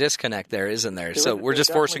like there's a disconnect there, isn't there? So we're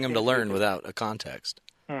just forcing them to learn without a context.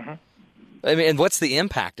 Mm-hmm. I mean, and what's the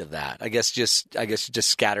impact of that? I guess just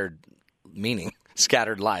scattered meaning,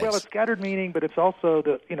 scattered lives. Well, it's scattered meaning, but it's also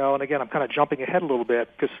and again, I'm kind of jumping ahead a little bit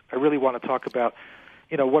because I really want to talk about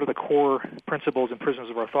what are the core principles and prisms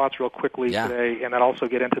of our thoughts real quickly today, and then also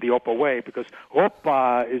get into the Opa way, because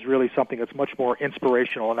Opa is really something that's much more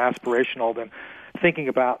inspirational and aspirational than thinking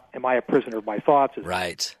about, am I a prisoner of my thoughts? Is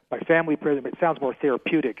right. My family prison? It sounds more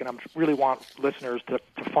therapeutic, and I really want listeners to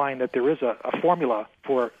find that there is a formula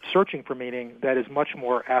for searching for meaning that is much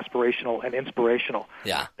more aspirational and inspirational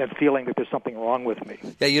than feeling that there's something wrong with me.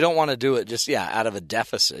 Yeah, you don't want to do it just, out of a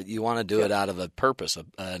deficit. You want to do it out of a purpose,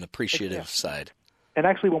 an appreciative side. And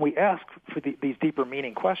actually, when we ask for these deeper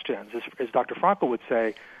meaning questions, as Dr. Frankl would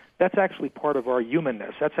say, that's actually part of our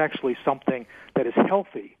humanness. That's actually something that is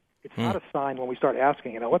healthy. It's not a sign when we start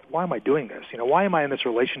asking, why am I doing this? Why am I in this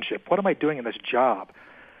relationship? What am I doing in this job?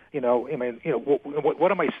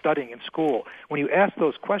 What am I studying in school? When you ask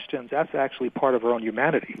those questions, that's actually part of our own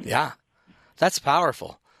humanity. Yeah, that's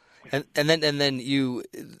powerful. And then you,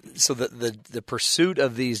 so the pursuit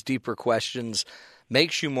of these deeper questions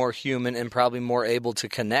makes you more human and probably more able to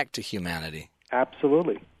connect to humanity.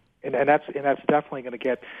 Absolutely. And that's definitely going to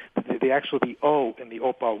get the O in the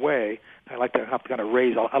Opa way. I like to have to kind of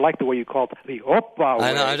raise. I like the way you call it the Opa way.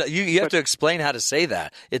 I know. You have to explain how to say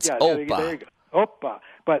that. It's Opa. There you go. Opa.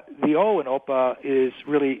 But the O in Opa is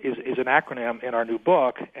an acronym in our new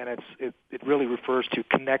book, and it really refers to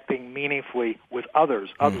connecting meaningfully with others.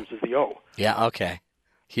 Others is the O. Yeah. Okay.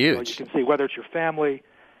 Huge. You can see whether it's your family,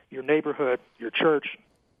 your neighborhood, your church,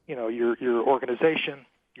 your organization,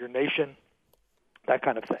 your nation. That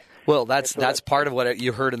kind of thing. Well, that's part of what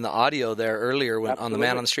you heard in the audio there earlier on the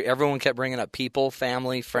Man on the Street. Everyone kept bringing up people,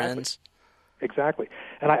 family, friends. Exactly.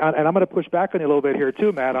 And I'm going to push back on you a little bit here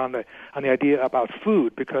too, Matt, on the idea about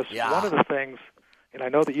food, because one of the things, and I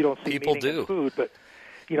know that you don't see meaning in food, but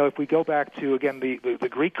if we go back to again the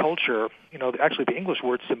Greek culture, actually the English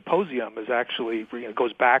word symposium is actually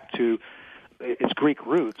goes back to its Greek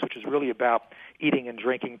roots, which is really about eating and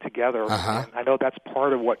drinking together. And I know that's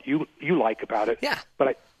part of what you like about it. Yeah.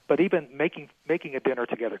 But even making a dinner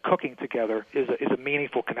together, cooking together is a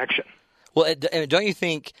meaningful connection. Well, don't you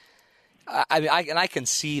think? I can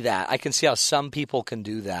see that. I can see how some people can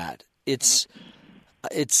do that. It's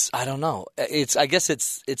I don't know. I guess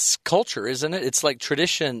it's culture, isn't it? It's like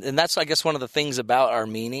tradition, and that's I guess one of the things about our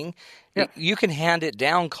meaning. Yeah. You can hand it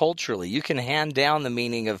down culturally. You can hand down the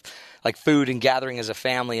meaning of like food and gathering as a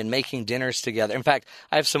family and making dinners together. In fact,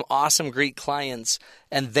 I have some awesome Greek clients,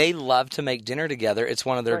 and they love to make dinner together. It's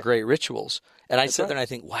one of their great rituals. And I sit there and I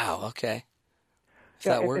think, wow, okay, if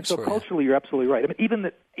that works and so for culturally, you're absolutely right. I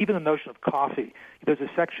mean, even the notion of coffee. There's a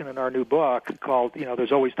section in our new book called,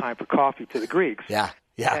 "There's always time for coffee" to the Greeks. Yeah.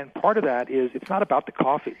 Yeah. And part of that is it's not about the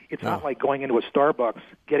coffee. It's not like going into a Starbucks,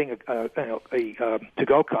 getting a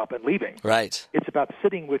to-go cup and leaving. Right. It's about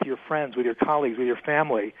sitting with your friends, with your colleagues, with your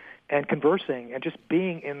family, and conversing and just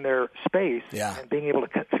being in their space and being able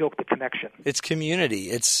to feel the connection. It's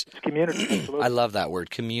community. It's community. Absolutely. I love that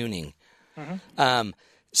word, communing. Mm-hmm.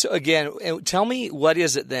 So again, tell me, what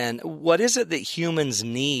is it then? What is it that humans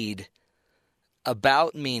need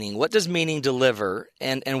about meaning? What does meaning deliver?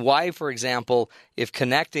 And why, for example, if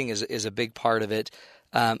connecting is a big part of it,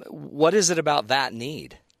 what is it about that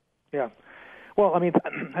need? Yeah. Well, I mean,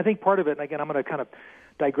 I think part of it, and again, I'm going to kind of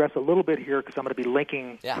digress a little bit here because I'm going to be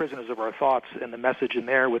linking Prisoners of Our Thoughts and the message in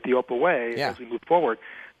there with the Opa Way as we move forward.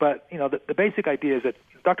 But, the basic idea is that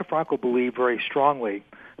Dr. Frankl believed very strongly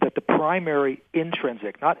that the primary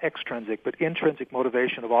intrinsic, not extrinsic, but intrinsic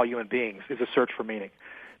motivation of all human beings is a search for meaning.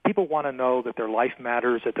 People want to know that their life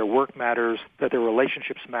matters, that their work matters, that their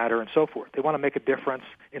relationships matter, and so forth. They want to make a difference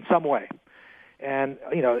in some way. And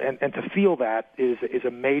and to feel that is a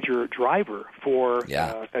major driver for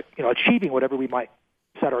achieving whatever we might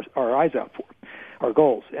set our eyes out for, our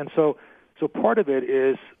goals. And so part of it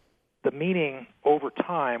is the meaning over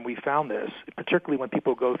time. We found this, particularly when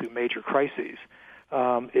people go through major crises,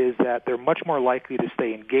 is that they're much more likely to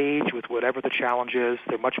stay engaged with whatever the challenge is.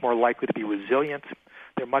 They're much more likely to be resilient.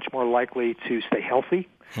 They're much more likely to stay healthy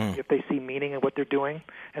if they see meaning in what they're doing,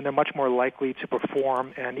 and they're much more likely to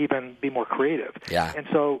perform and even be more creative. Yeah. And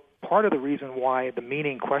so part of the reason why the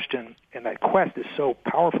meaning question and that quest is so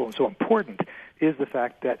powerful and so important is the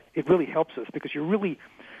fact that it really helps us, because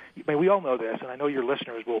we all know this, and I know your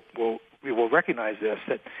listeners will recognize this,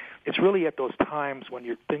 that it's really at those times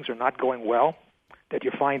when things are not going well that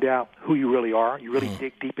you find out who you really are. You really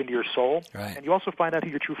dig deep into your soul, and you also find out who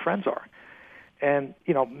your true friends are. And,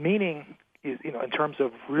 meaning is, in terms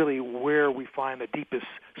of really where we find the deepest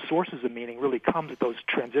sources of meaning really comes at those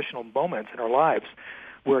transitional moments in our lives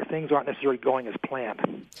where things aren't necessarily going as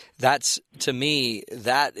planned. That's, to me,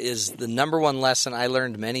 that is the number one lesson I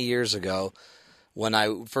learned many years ago when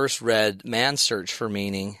I first read Man's Search for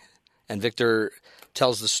Meaning. And Victor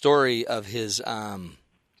tells the story of his, of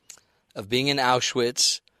being in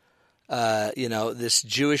Auschwitz. This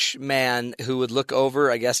Jewish man who would look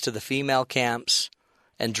over, I guess, to the female camps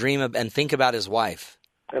and dream and think about his wife.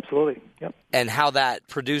 Absolutely, yep. And how that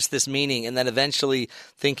produced this meaning, and then eventually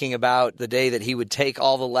thinking about the day that he would take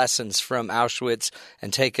all the lessons from Auschwitz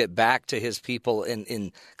and take it back to his people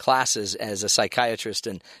in classes as a psychiatrist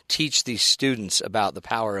and teach these students about the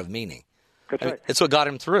power of meaning. That's right. It's what got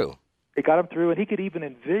him through. It got him through, and he could even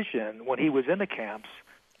envision when he was in the camps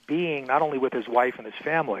being not only with his wife and his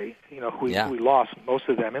family, who he lost most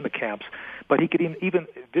of them in the camps, but he could even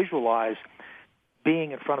visualize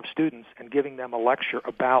being in front of students and giving them a lecture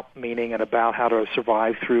about meaning and about how to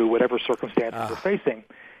survive through whatever circumstances they're facing.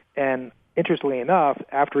 And interestingly enough,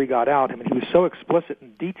 after he got out, he was so explicit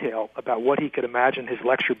in detail about what he could imagine his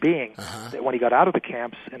lecture being that when he got out of the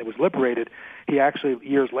camps and it was liberated, he actually,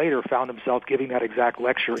 years later, found himself giving that exact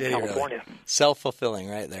lecture in California. Really? Self-fulfilling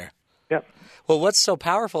right there. Yep. Well, what's so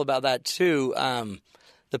powerful about that, too,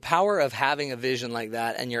 the power of having a vision like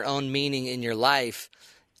that and your own meaning in your life,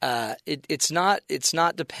 it's not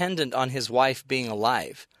dependent on his wife being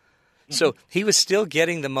alive. Mm-hmm. So he was still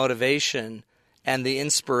getting the motivation and the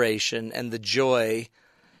inspiration and the joy,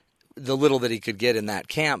 the little that he could get in that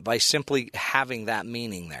camp by simply having that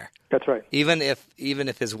meaning there. That's right. Even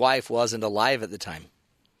if his wife wasn't alive at the time.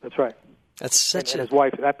 That's right. That's such and his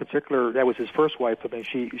wife, that was his first wife.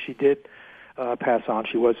 She did pass on.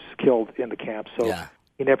 She was killed in the camp, so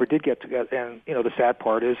he never did get together. And the sad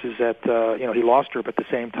part is that he lost her, but at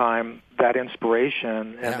the same time, that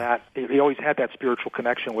inspiration and that he always had that spiritual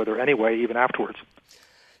connection with her anyway, even afterwards.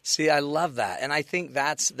 See, I love that, and I think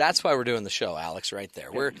that's why we're doing the show, Alex. Right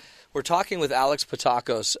there, we're talking with Alex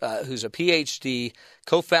Pattakos, who's a PhD,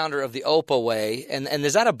 co-founder of the Opa Way, and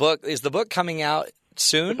is that a book? Is the book coming out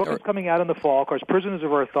soon? The book is coming out in the fall. Of course, Prisoners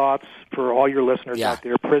of Our Thoughts, for all your listeners out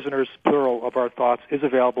there, Prisoners, plural, of Our Thoughts, is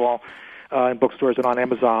available in bookstores and on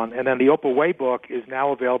Amazon. And then the Opa Way book is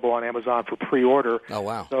now available on Amazon for pre-order. Oh,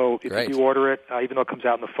 wow. So if you order it, even though it comes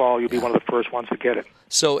out in the fall, you'll be one of the first ones to get it.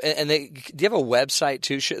 So, do you have a website,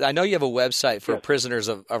 too? I know you have a website for Prisoners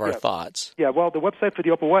of Our Thoughts. Yeah, well, the website for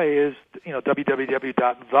the Opa Way is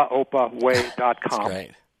www.theopaway.com. That's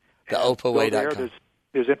great. Theopaway.com.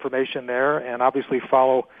 There's information there, and obviously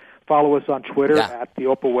follow us on Twitter at The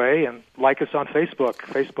Opa Way, and like us on Facebook,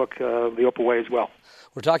 The Opa Way as well.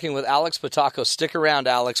 We're talking with Alex Pattakos. Stick around,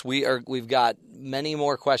 Alex. We've got many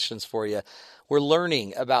more questions for you. We're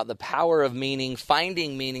learning about the power of meaning,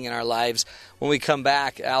 finding meaning in our lives. When we come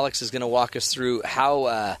back, Alex is going to walk us through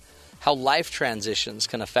how life transitions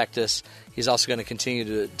can affect us. He's also going to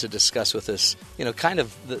continue to discuss with us, kind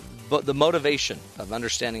of the motivation of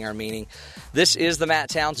understanding our meaning. This is the Matt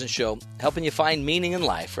Townsend Show, helping you find meaning in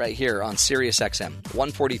life right here on Sirius XM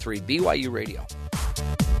 143 BYU Radio.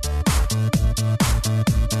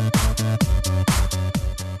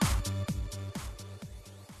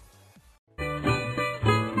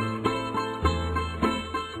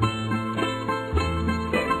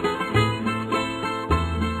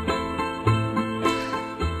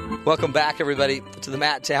 Welcome back, everybody, to the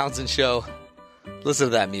Matt Townsend Show. Listen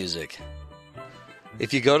to that music.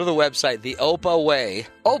 If you go to the website, the Opa Way,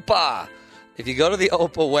 Opa If you go to the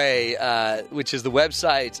Opa Way, which is the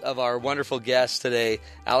website of our wonderful guest today,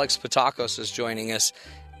 Alex Pattakos is joining us.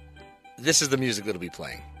 This is the music that'll be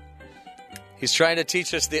playing. He's trying to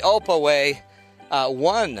teach us the Opa Way.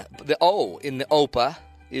 The O in the Opa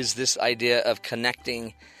is this idea of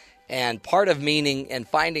connecting, and part of meaning and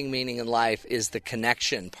finding meaning in life is the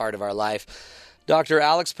connection part of our life. Dr.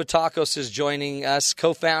 Alex Pattakos is joining us,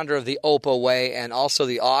 co-founder of the Opa Way and also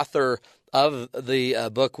the author of the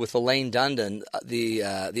book with Elaine Dundon, the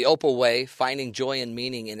Opa Way, Finding Joy and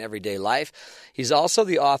Meaning in Everyday Life. He's also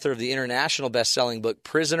the author of the international best-selling book,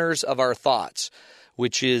 Prisoners of Our Thoughts,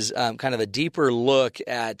 which is kind of a deeper look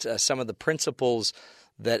at some of the principles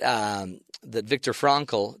that Viktor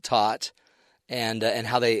Frankl taught, and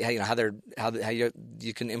how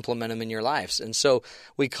you can implement them in your lives. And so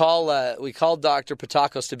we call Dr.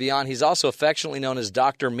 Pattakos to be on. He's also affectionately known as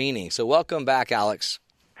Dr. Meaning. So welcome back, Alex.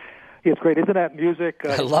 Yeah, it's great. Isn't that music?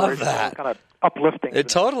 I love that. Kind of uplifting. It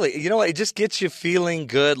totally. You know what? It just gets you feeling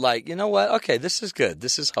good. Like, you know what? Okay, this is good.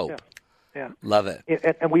 This is hope. Yeah. Love it.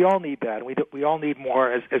 And we all need that. We all need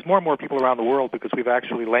more as more and more people around the world, because we've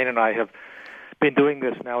actually, Lane and I have been doing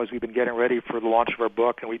this now as we've been getting ready for the launch of our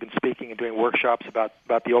book, and we've been speaking and doing workshops about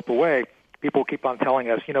the Opa Way. People keep on telling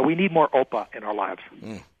us, we need more Opa in our lives.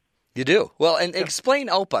 You do. Well, and explain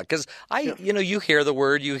Opa, because you hear the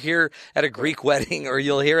word, you hear at a Greek wedding, or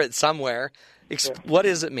you'll hear it somewhere. What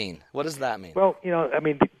does it mean? What does that mean? Well,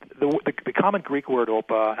 the common Greek word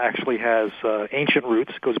Opa actually has ancient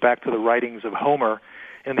roots. It goes back to the writings of Homer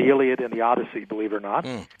in the Iliad and the Odyssey, believe it or not.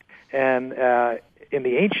 And in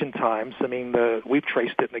the ancient times, we've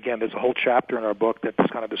traced it, and again, there's a whole chapter in our book that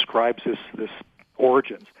just kind of describes this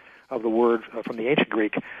origins of the word from the ancient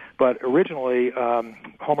Greek. But originally,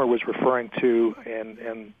 Homer was referring to,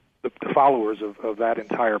 and the followers of that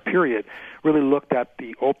entire period really looked at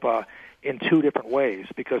the Opa in two different ways,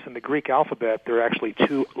 because in the Greek alphabet, there are actually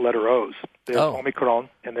two letter O's. There's Omicron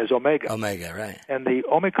and there's Omega. Omega, right. And the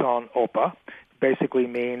Omicron Opa basically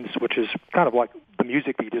means, which is kind of like the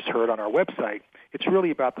music that you just heard on our website, it's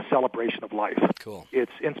really about the celebration of life. Cool.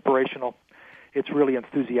 It's inspirational. It's really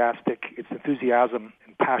enthusiastic. It's enthusiasm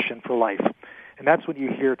and passion for life. And that's what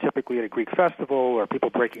you hear typically at a Greek festival, or people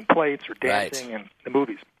breaking plates or dancing in the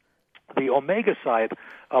movies. The Omega side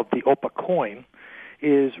of the Opa coin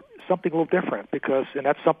is something a little different, and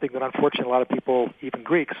that's something that unfortunately a lot of people, even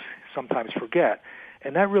Greeks, sometimes forget.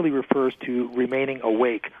 And that really refers to remaining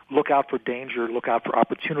awake, look out for danger, look out for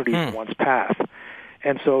opportunities in one's path.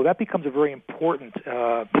 And so that becomes a very important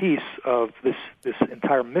piece of this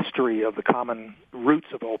entire mystery of the common roots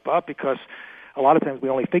of Opa, because a lot of times we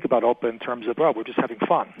only think about Opa in terms of, we're just having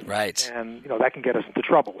fun. Right. And, that can get us into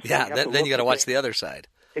trouble. So then you got to watch the other side.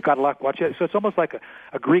 You got to watch it. So it's almost like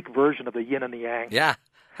a Greek version of the yin and the yang. Yeah.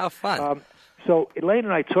 How fun. So Elaine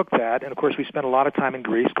and I took that, and of course we spent a lot of time in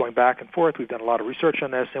Greece going back and forth. We've done a lot of research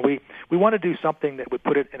on this, and we want to do something that would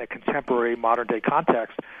put it in a contemporary, modern-day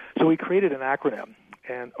context. So we created an acronym,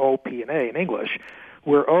 and O, P, and A in English,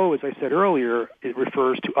 where O, as I said earlier, it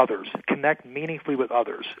refers to others, connect meaningfully with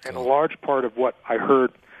others. And a large part of what I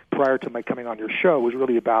heard prior to my coming on your show was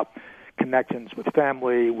really about connections with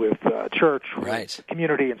family, with church, with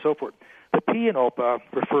community, and so forth. The P in Opa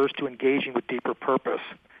refers to engaging with deeper purpose.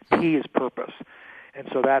 P is purpose. And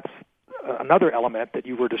so that's another element that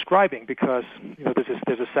you were describing, because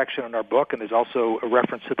there's a section in our book, and there's also a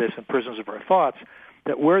reference to this in Prisoners of Our Thoughts,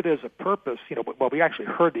 that where there's a purpose, we actually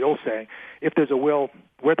heard the old saying, if there's a will,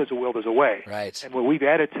 where there's a will, there's a way. Right. And what we've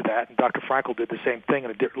added to that, and Dr. Frankl did the same thing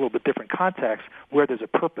in a little bit different context, where there's a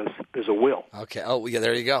purpose, there's a will. Okay. Oh, yeah,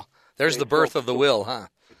 there you go. There's the birth of the will, huh?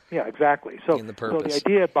 Yeah, exactly. So the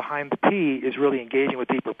idea behind the P is really engaging with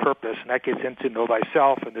deeper purpose, and that gets into know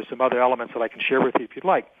thyself, and there's some other elements that I can share with you if you'd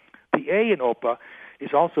like. The A in Opa is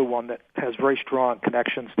also one that has very strong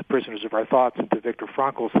connections to Prisoners of Our Thoughts and to Viktor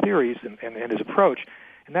Frankl's theories and his approach,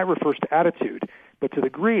 and that refers to attitude. But to the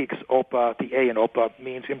Greeks, Opa, the A in Opa,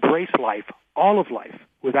 means embrace life, all of life,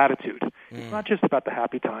 with attitude. It's not just about the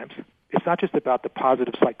happy times. It's not just about the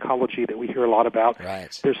positive psychology that we hear a lot about.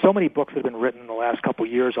 Right. There's so many books that have been written in the last couple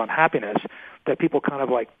of years on happiness that people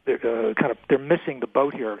they're missing the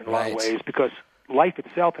boat here in a lot of ways, because life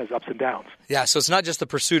itself has ups and downs. Yeah, so it's not just the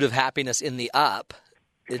pursuit of happiness in the up.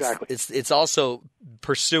 Exactly. It's also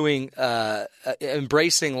pursuing,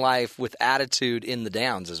 embracing life with attitude in the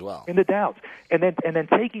downs as well. In the downs, and then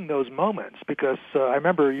taking those moments, because I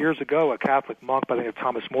remember years ago a Catholic monk by the name of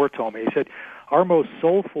Thomas More told me, he said, our most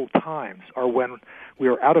soulful times are when we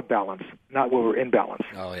are out of balance, not when we're in balance.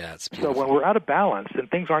 Oh yeah, it's beautiful. So when we're out of balance and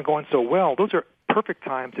things aren't going so well, those are perfect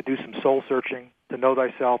time to do some soul searching, to know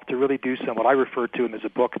thyself, to really do some, what I refer to, and there's a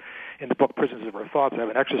book, in the book Prisons of Our Thoughts, I have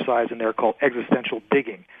an exercise in there called existential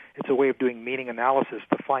digging. It's a way of doing meaning analysis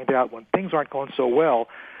to find out when things aren't going so well,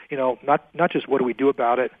 not just what do we do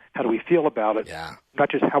about it, how do we feel about it,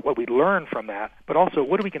 not just what we learn from that, but also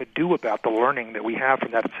what are we going to do about the learning that we have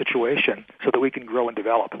from that situation so that we can grow and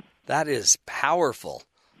develop. That is powerful.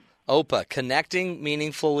 Opa, connecting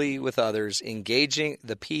meaningfully with others, engaging.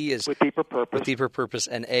 The P is with deeper purpose. With deeper purpose,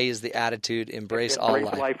 and A is the attitude. Embrace all life.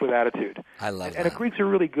 Embrace life with attitude. I love that. And the Greeks are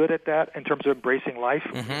really good at that in terms of embracing life.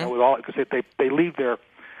 With all, because they leave their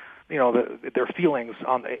their feelings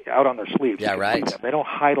out on their sleeves. Yeah, right. They don't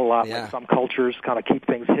hide a lot like some cultures kind of keep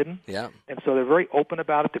things hidden. Yeah. And so they're very open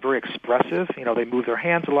about it. They're very expressive. They move their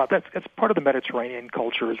hands a lot. That's part of the Mediterranean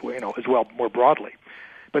culture as well more broadly.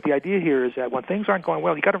 But the idea here is that when things aren't going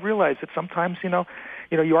well, you got to realize that sometimes you are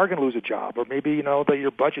going to lose a job, or maybe that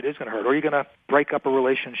your budget is going to hurt, or you're going to break up a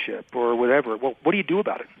relationship, or whatever. Well, what do you do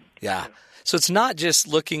about it? Yeah. So it's not just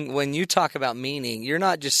looking, when you talk about meaning, you're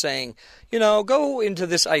not just saying, go into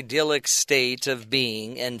this idyllic state of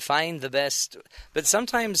being and find the best. But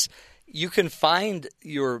sometimes you can find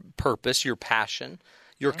your purpose, your passion,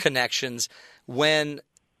 your connections when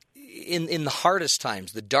in the hardest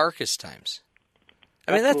times, the darkest times.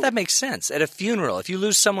 I mean, that makes sense. At a funeral, if you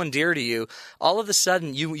lose someone dear to you, all of a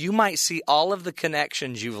sudden you might see all of the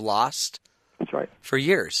connections you've lost. That's right. For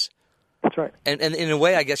years. That's right. And in a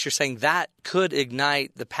way, I guess you're saying that could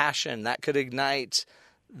ignite the passion, that could ignite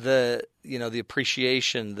the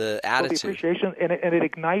appreciation, the attitude. Well, the appreciation, and it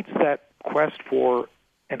ignites that quest for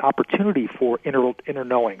an opportunity for inner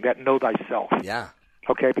knowing, that know thyself. Yeah.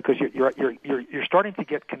 Okay, because you're starting to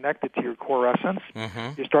get connected to your core essence.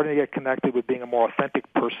 Mm-hmm. You're starting to get connected with being a more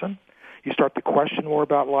authentic person. You start to question more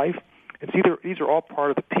about life. And these are all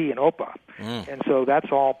part of the P in Opa, and so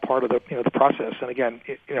that's all part of the process. And again,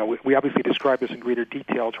 we obviously describe this in greater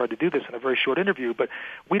detail. Tried to do this in a very short interview, but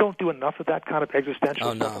we don't do enough of that kind of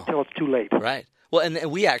existential stuff until it's too late. Right. Well,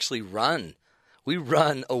 and we actually run. We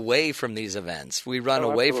run away from these events. We run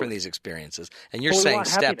away from these experiences. And you're saying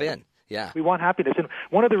step in. Yeah. We want happiness. And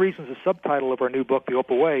one of the reasons the subtitle of our new book, The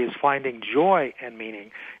Opa Way, is Finding Joy and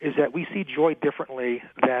Meaning, is that we see joy differently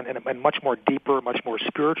than and much more deeper, much more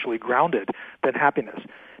spiritually grounded than happiness.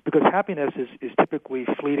 Because happiness is typically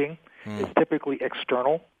fleeting, it's typically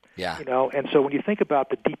external. Yeah. And so when you think about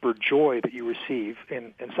the deeper joy that you receive,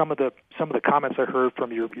 and some of the comments I heard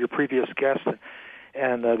from your previous guests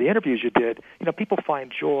and the interviews you did, people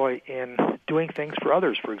find joy in doing things for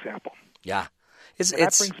others, for example. Yeah.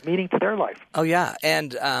 That brings meaning to their life. Oh, yeah.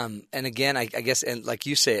 And again, I guess, and like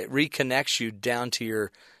you say, it reconnects you down to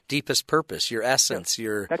your deepest purpose, your essence.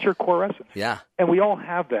 That's your core essence. Yeah. And we all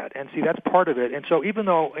have that. And see, that's part of it. And so even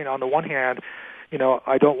though, on the one hand,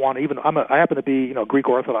 I don't want to I happen to be, Greek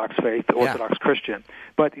Orthodox faith, Orthodox Christian.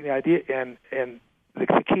 But the idea, and the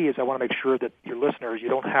key is I want to make sure that your listeners, you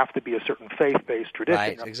don't have to be a certain faith-based tradition,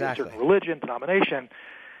 right, exactly. a certain religion, denomination.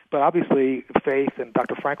 But obviously, faith, and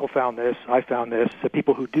Dr. Frankl found this, I found this, that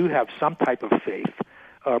people who do have some type of faith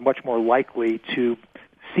are much more likely to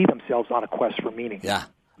see themselves on a quest for meaning. Yeah.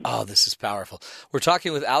 Oh, this is powerful. We're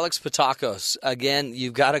talking with Alex Pattakos. Again,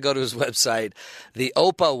 you've got to go to his website, the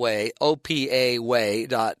Opa Way, OPAway.com.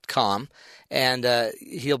 And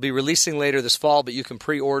he'll be releasing later this fall, but you can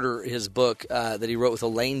pre-order his book that he wrote with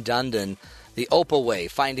Elaine Dundon, The Opa Way,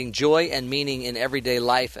 Finding Joy and Meaning in Everyday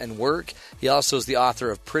Life and Work. He also is the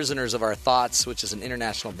author of Prisoners of Our Thoughts, which is an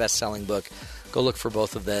international best-selling book. Go look for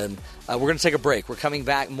both of them. We're going to take a break. We're coming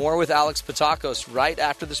back more with Alex Pattakos right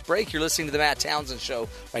after this break. You're listening to The Matt Townsend Show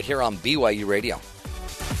right here on BYU Radio.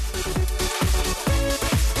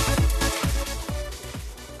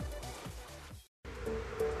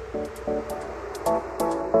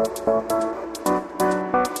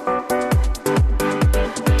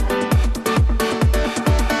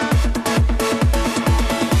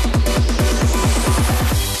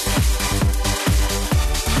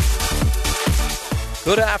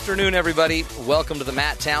 Good afternoon, everybody. Welcome to the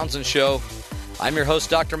Matt Townsend Show. I'm your host,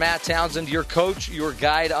 Dr. Matt Townsend, your coach, your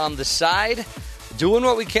guide on the side, doing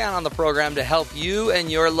what we can on the program to help you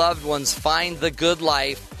and your loved ones find the good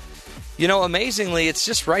life. Amazingly, it's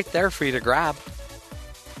just right there for you to grab.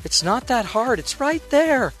 It's not that hard. It's right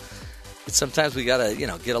there. But sometimes we got to,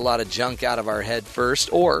 get a lot of junk out of our head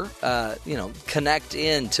first or, connect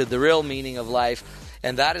into the real meaning of life.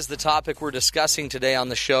 And that is the topic we're discussing today on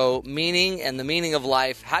the show, meaning and the meaning of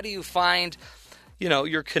life. How do you find,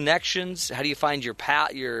 your connections? How do you find your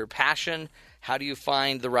passion? How do you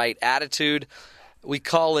find the right attitude? We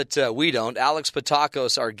call it, we don't. Alex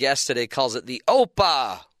Pattakos, our guest today, calls it the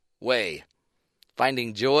Opa Way,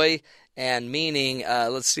 finding joy and meaning.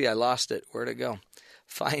 Let's see, I lost it. Where'd it go?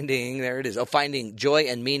 There it is. Finding joy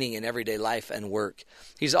and meaning in everyday life and work.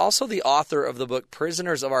 He's also the author of the book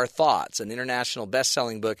Prisoners of Our Thoughts, an international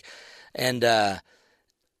best-selling book. And a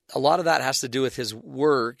lot of that has to do with his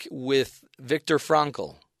work with Viktor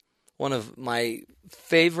Frankl, one of my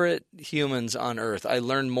favorite humans on earth. I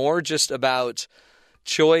learned more just about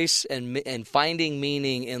choice and finding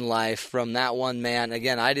meaning in life from that one man.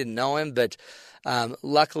 Again, I didn't know him, but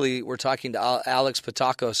luckily we're talking to Alex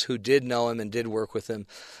Pattakos, who did know him and did work with him.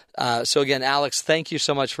 So again, Alex, thank you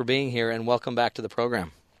so much for being here, and welcome back to the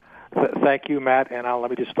program. Thank you, Matt. And let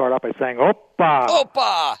me just start off by saying Opa.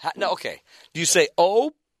 Opa. No, okay. Do you say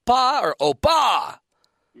Opa or Opa?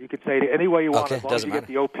 You can say it any way you want, okay, as long as you get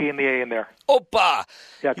the OP and the A in there. Opa.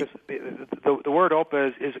 Yeah, because the word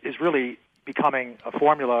Opa is really becoming a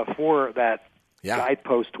formula for that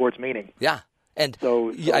guidepost towards meaning. Yeah. And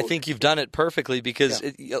so I think you've done it perfectly, because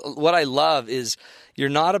what I love is you're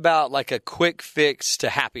not about like a quick fix to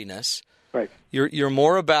happiness. Right. You're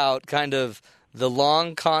more about kind of the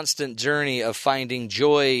long, constant journey of finding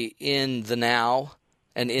joy in the now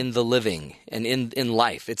and in the living and in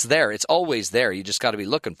life. It's there. It's always there. You just got to be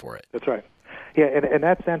looking for it. That's right. Yeah, and in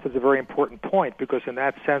that sense, it's a very important point, because in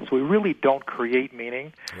that sense, we really don't create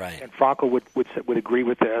meaning. Right. And Frankl would agree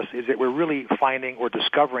with this, is that we're really finding or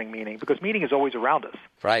discovering meaning, because meaning is always around us.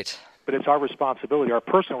 Right. But it's our responsibility, our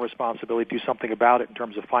personal responsibility, to do something about it in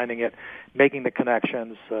terms of finding it, making the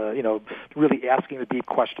connections, really asking the deep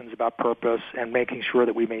questions about purpose, and making sure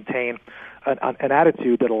that we maintain an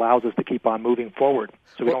attitude that allows us to keep on moving forward,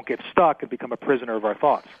 so we don't get stuck and become a prisoner of our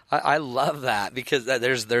thoughts. I love that, because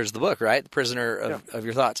there's the book, right? The Prisoner of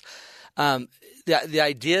Your Thoughts. The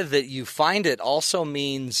idea that you find it also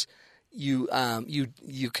means you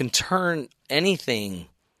can turn anything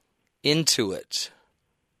into it.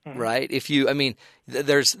 Mm-hmm. Right?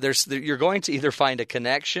 You're going to either find a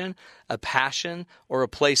connection, a passion, or a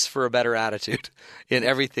place for a better attitude in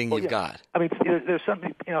everything you've got. I mean, there's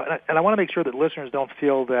something, and I want to make sure that listeners don't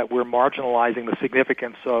feel that we're marginalizing the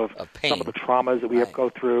significance of some of the traumas that we have go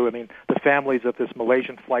through. I mean, the families of this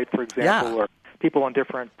Malaysian flight, for example, or people in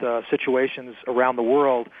different situations around the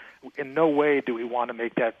world. In no way do we want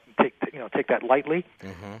to take that lightly.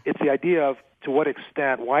 Mm-hmm. It's the idea of, to what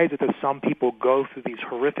extent, why is it that some people go through these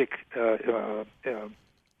horrific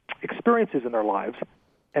experiences in their lives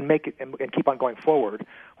and make it and keep on going forward,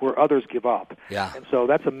 where others give up? Yeah. And so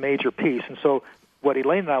that's a major piece. And so what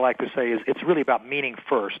Elaine and I like to say is it's really about meaning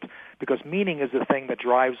first, because meaning is the thing that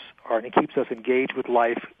drives and keeps us engaged with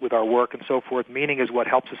life, with our work, and so forth. Meaning is what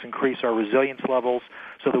helps us increase our resilience levels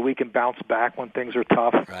so that we can bounce back when things are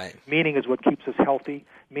tough. Right. Meaning is what keeps us healthy.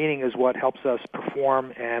 Meaning is what helps us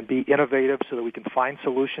perform and be innovative so that we can find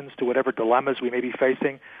solutions to whatever dilemmas we may be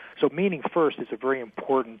facing. So meaning first is a very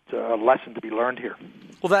important lesson to be learned here.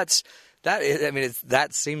 Well,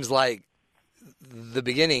 that seems like the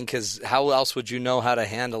beginning, because how else would you know how to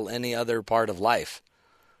handle any other part of life?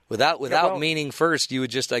 Without meaning first, you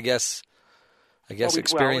would just, I guess,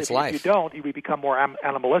 experience life. If you don't, you become more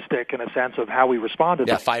animalistic in a sense of how we respond to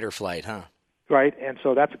things. Yeah, fight or flight, huh? Right, and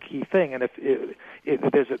so that's a key thing. And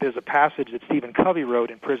there's a passage that Stephen Covey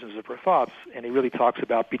wrote in Prisoners of Our Thoughts, and he really talks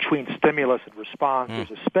about between stimulus and response,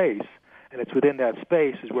 there's a space, and it's within that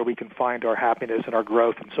space is where we can find our happiness and our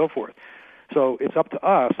growth and so forth. So it's up to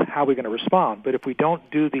us how we're going to respond. But if we don't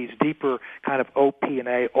do these deeper kind of OP and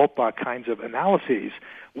OPA kinds of analyses,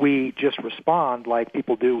 we just respond like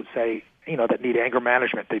people do, say, that need anger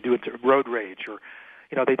management. They do it to road rage, or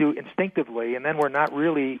they do instinctively, and then we're not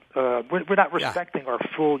really we're not respecting our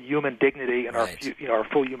full human dignity and our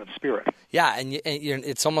full human spirit. Yeah, and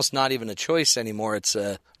it's almost not even a choice anymore. It's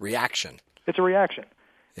a reaction. It's a reaction.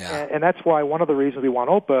 Yeah. And that's why one of the reasons we want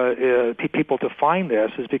OPA people to find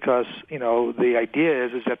this is because the idea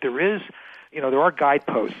is that there are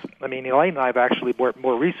guideposts. I mean, Elaine and I have actually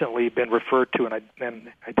more recently been referred to and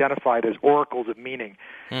identified as oracles of meaning.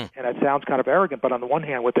 And that sounds kind of arrogant, but on the one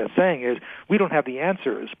hand, what that's saying is we don't have the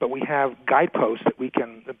answers, but we have guideposts that we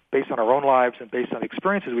can, based on our own lives and based on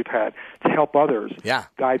experiences we've had, to help others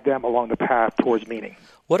guide them along the path towards meaning.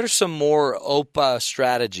 What are some more OPA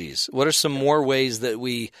strategies? What are some more ways that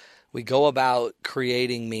we go about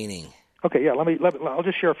creating meaning? Okay, yeah. I'll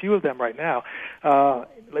just share a few of them right now.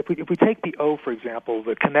 If we take the O, for example,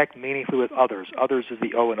 the connect meaningfully with others. Others is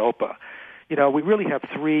the O in OPA. We really have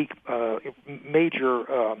three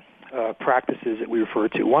major practices that we refer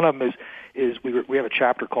to. One of them is we have a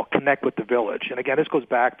chapter called Connect with the Village. And again, this goes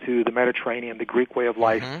back to the Mediterranean, the Greek way of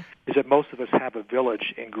life, is that most of us have a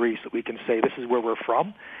village in Greece that we can say this is where we're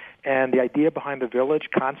from. And the idea behind the village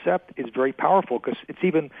concept is very powerful because it's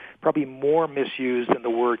even probably more misused than the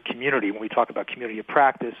word community when we talk about community of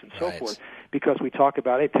practice and so forth, because we talk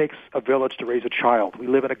about it takes a village to raise a child. We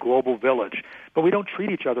live in a global village, but we don't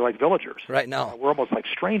treat each other like villagers. Right, no. We're almost like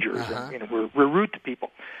strangers, and we're rude to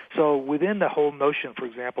people. So within the whole notion, for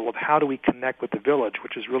example, of how do we connect with the village,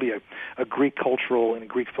 which is really a Greek cultural and a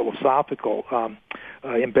Greek philosophical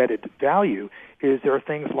embedded value, is there are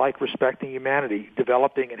things like respecting humanity,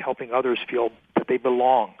 developing and helping others feel that they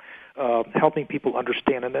belong, helping people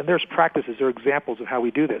understand. And then there's practices, there are examples of how we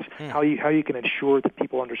do this, how you can ensure that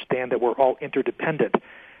people understand that we're all interdependent,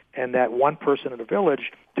 and that one person in a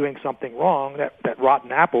village doing something wrong, that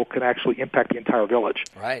rotten apple can actually impact the entire village.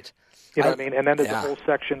 Right. You know what I mean? And then there's a whole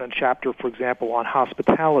section and chapter, for example, on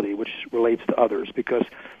hospitality, which relates to others, because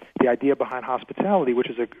the idea behind hospitality, which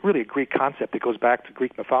is really a Greek concept that goes back to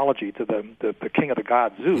Greek mythology, to the king of the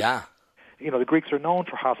gods, Zeus. Yeah. You know, the Greeks are known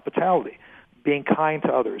for hospitality, being kind to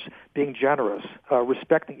others, being generous,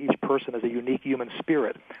 respecting each person as a unique human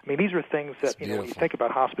spirit. I mean, these are things that, when you think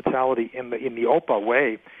about hospitality in the Opa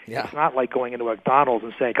way, it's not like going into McDonald's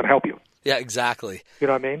and saying, "Can I help you?" Yeah, exactly. You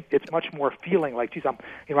know what I mean? It's much more feeling like, geez, I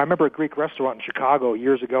remember a Greek restaurant in Chicago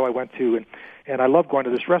years ago I went to, and I loved going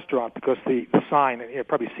to this restaurant because the sign, and you've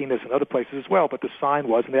probably seen this in other places as well, but the sign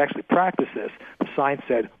was, and they actually practiced this, the sign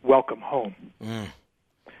said, "Welcome home."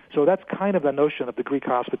 So that's kind of the notion of the Greek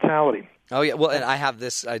hospitality. Oh, yeah. Well, and I have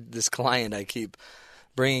this client I keep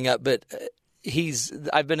bringing up, but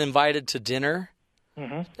I've been invited to dinner.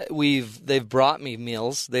 They've brought me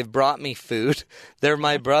meals. They've brought me food. They're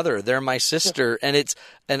my brother. They're my sister,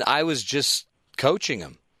 and I was just coaching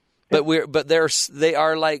them. But they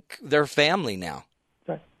are like their family now,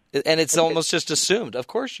 and it's almost just assumed. Of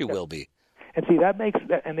course, you will be. And see, that makes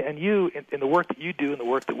that, and you in the work that you do and the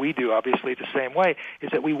work that we do, obviously, the same way, is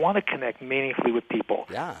that we want to connect meaningfully with people,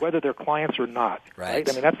 whether they're clients or not. Right?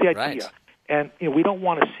 I mean, that's the idea. Right. And we don't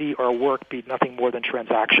want to see our work be nothing more than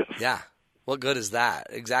transactions. Yeah. What good is that?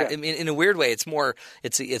 Exactly. I mean, in a weird way, it's more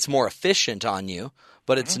efficient on you,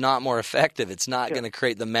 but it's not more effective. It's not going to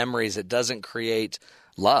create the memories. It doesn't create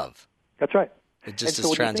love. That's right. It just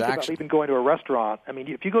is transaction. When you think about even going to a restaurant, I mean,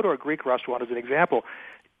 if you go to a Greek restaurant as an example,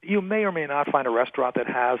 you may or may not find a restaurant that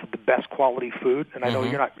has the best quality food. And I know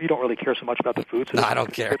you don't really care so much about the food. So no, I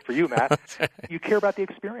don't care. Good for you, Matt. You care about the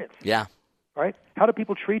experience. Yeah. Right? How do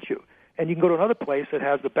people treat you? And you can go to another place that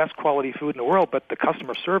has the best quality food in the world, but the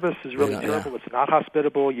customer service is really terrible. It's not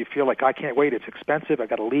hospitable. You feel like, I can't wait. It's expensive. I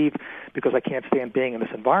got to leave because I can't stand being in this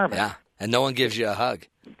environment. Yeah. And no one gives you a hug.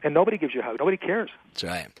 And nobody gives you a hug. Nobody cares. That's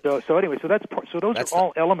right. So anyway, those are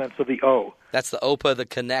all elements of the O. That's the OPA, the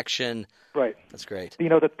connection. Right. That's great. You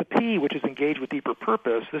know, the P, which is engage with deeper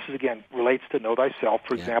purpose, this is, again, relates to know thyself,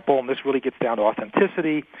 for example, and this really gets down to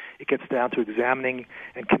authenticity. It gets down to examining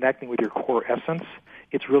and connecting with your core essence.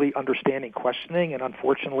 It's really understanding, questioning, and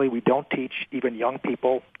unfortunately we don't teach even young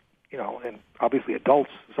people, and obviously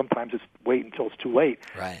adults, sometimes it's wait until it's too late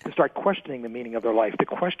to start questioning the meaning of their life, to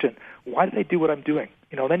question, why did I do what I'm doing?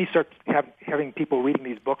 Then you start having people reading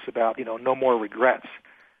these books about, no more regrets.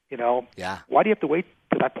 Why do you have to wait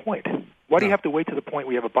to that point? Why do you have to wait to the point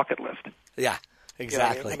where you have a bucket list? Yeah,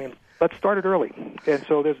 exactly. I mean, let's start it early. And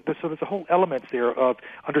so there's a whole element there of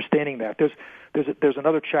understanding that. There's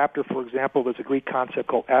another chapter, for example, there's a Greek concept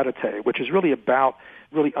called adite, which is really about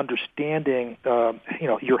really understanding,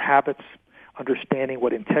 your habits, understanding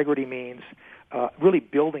what integrity means, really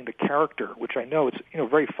building the character, which I know it's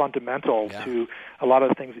very fundamental to a lot of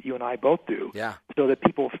the things that you and I both do. Yeah. So that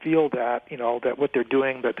people feel that that what they're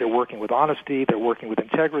doing, that they're working with honesty, they're working with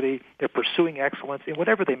integrity, they're pursuing excellence in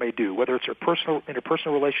whatever they may do, whether it's their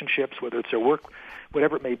interpersonal relationships, whether it's their work,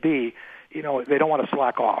 whatever it may be. They don't want to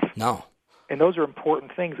slack off. No. And those are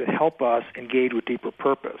important things that help us engage with deeper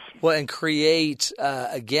purpose. Well, and create,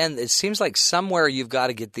 again, it seems like somewhere you've got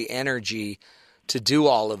to get the energy to do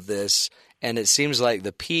all of this. And it seems like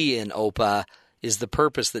the P in OPA is the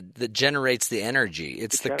purpose that generates the energy.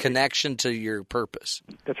 It's the connection to your purpose.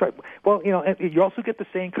 That's right. Well, and you also get the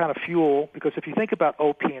same kind of fuel, because if you think about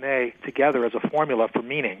O, P, and A together as a formula for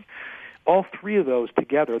meaning, all three of those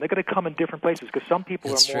together, they're going to come in different places, because some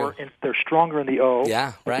people they're stronger in the O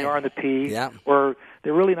than they are in the P, or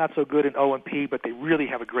they're really not so good in O and P, but they really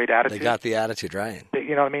have a great attitude. They got the attitude right.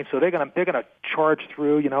 You know what I mean? So they're going to charge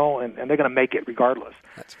through, and they're going to make it regardless.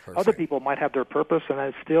 That's perfect. Other people might have their purpose, and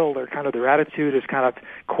then still their attitude is kind of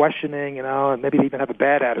questioning, and maybe they even have a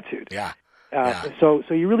bad attitude. Yeah. So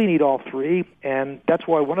you really need all three, and that's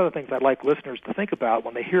why one of the things I'd like listeners to think about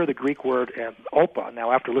when they hear the Greek word and OPA,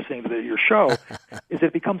 now after listening to your show, is that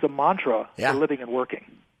it becomes a mantra for living and working.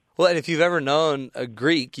 Well, and if you've ever known a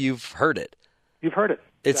Greek, you've heard it. You've heard it.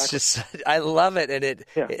 It's Exactly. just, I love it. And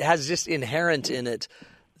it has just inherent in it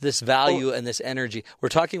this value and this energy. We're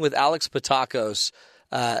talking with Alex Pattakos,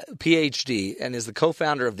 PhD, and is the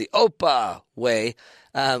co-founder of the Opa Way,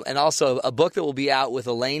 and also a book that will be out with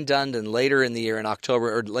Elaine Dundon later in the year in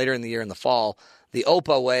October, or later in the year in the fall, The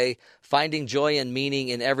Opa Way, Finding Joy and Meaning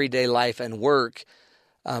in Everyday Life and Work.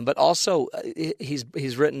 But also,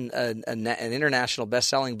 he's written an international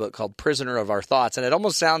best-selling book called Prisoner of Our Thoughts. And it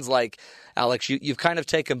almost sounds like, Alex, you've kind of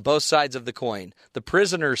taken both sides of the coin. The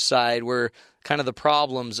prisoner side, where kind of the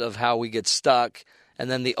problems of how we get stuck,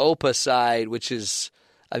 and then the Opa side, which is,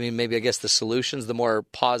 I mean, maybe I guess the solutions, the more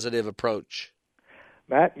positive approach.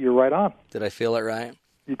 Matt, you're right on. Did I feel it right?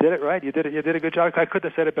 You did it right. You did a good job. I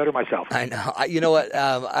couldn't have said it better myself. I know. You know what?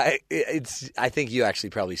 I think you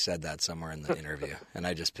actually probably said that somewhere in the interview, and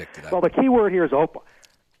I just picked it up. Well, the key word here is Opa.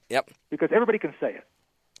 Yep. Because everybody can say it.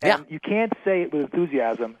 And you can't say it with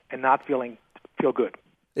enthusiasm and not feel good.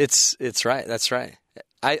 It's right. That's right.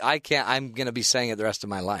 I can't. I'm going to be saying it the rest of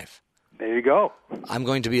my life. There you go. I'm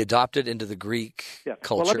going to be adopted into the Greek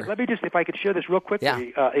culture. Well, let me just, if I could share this real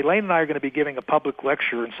quickly. Elaine and I are going to be giving a public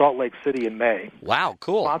lecture in Salt Lake City in May. Wow,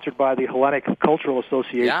 cool. Sponsored by the Hellenic Cultural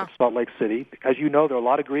Association of Salt Lake City. As you know, there are a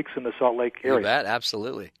lot of Greeks in the Salt Lake area. You bet,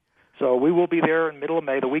 absolutely. So we will be there in the middle of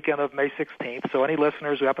May, the weekend of May 16th. So any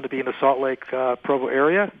listeners who happen to be in the Salt Lake, Provo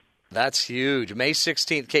area. That's huge. May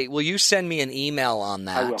 16th. Kate, will you send me an email on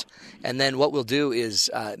that? I will. And then what we'll do is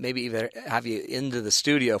maybe even have you into the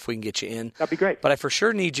studio if we can get you in. That'd be great. But I for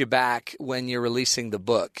sure need you back when you're releasing the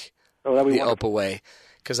book, that'd be The wonderful. Opa Way,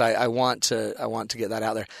 because I want to get that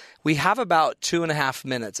out there. We have about 2.5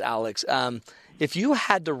 minutes, Alex. If you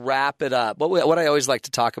had to wrap it up, what I always like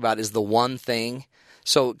to talk about is the one thing.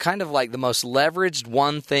 So kind of like the most leveraged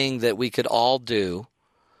one thing that we could all do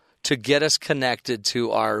to get us connected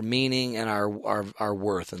to our meaning and our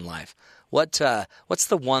worth in life. What's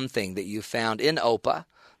the one thing that you found in Opa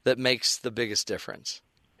that makes the biggest difference?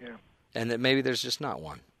 Yeah. And that maybe there's just not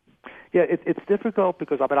one. Yeah, it's difficult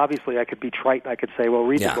because, I mean, obviously I could be trite and I could say, well,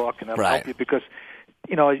 read the book and that'll help you because,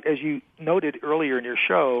 you know, as you noted earlier in your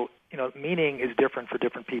show, you know, meaning is different for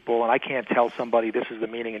different people, and I can't tell somebody this is the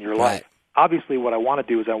meaning in your life. Obviously, what I want to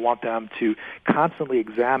do is I want them to constantly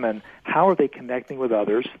examine how are they connecting with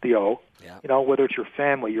others, the O, you know, whether it's your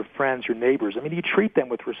family, your friends, your neighbors. I mean, do you treat them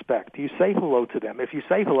with respect? Do you say hello to them? If you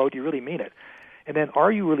say hello, do you really mean it? And then are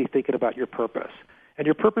you really thinking about your purpose? And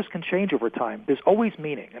your purpose can change over time. There's always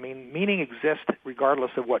meaning. I mean, meaning exists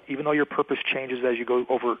regardless of what, even though your purpose changes as you go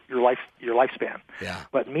over your lifespan. Yeah.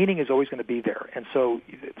 But meaning is always going to be there. And so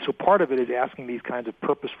part of it is asking these kinds of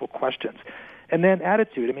purposeful questions. And then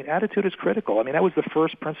attitude. I mean, attitude is critical. I mean, that was the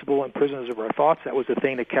first principle in Prisoners of Our Thoughts. That was the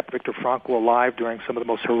thing that kept Viktor Frankl alive during some of the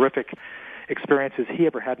most horrific experiences he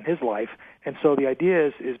ever had in his life. And so the idea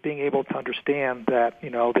is being able to understand that, you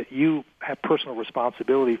know, that you have personal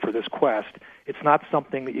responsibility for this quest. It's not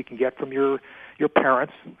something that you can get from your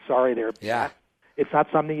parents. Sorry there. Yeah. It's not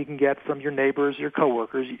something you can get from your neighbors, your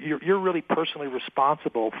coworkers. You're really personally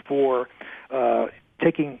responsible for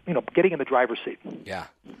getting in the driver's seat. Yeah.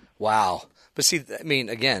 Wow. But see, I mean,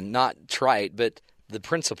 again, not trite, but the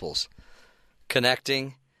principles.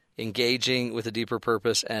 Connecting, engaging with a deeper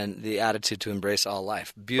purpose, and the attitude to embrace all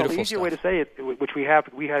life. Beautiful well, the easier stuff. way to say it, which we have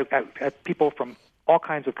people from all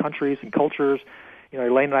kinds of countries and cultures. You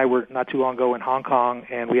know, Elaine and I were not too long ago in Hong Kong,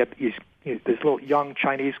 and we had these little young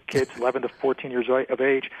Chinese kids, 11 to 14 years of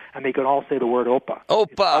age, and they could all say the word Opa.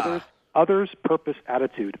 Opa! Others, purpose,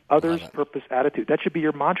 attitude. Others, purpose, attitude. That should be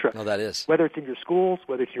your mantra. No, that is. Whether it's in your schools,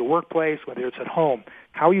 whether it's your workplace, whether it's at home.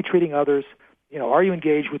 How are you treating others? You know, are you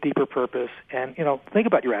engaged with deeper purpose? And, you know, think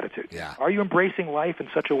about your attitude. Yeah. Are you embracing life in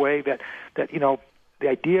such a way that, you know, the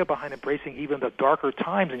idea behind embracing even the darker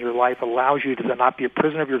times in your life allows you to not be a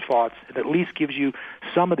prisoner of your thoughts and at least gives you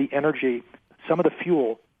some of the energy, some of the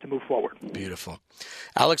fuel to move forward. Beautiful.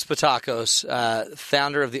 Alex Pattakos,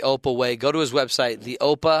 founder of the Opa Way. Go to his website,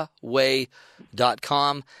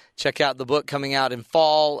 theopaway.com. Check out the book coming out in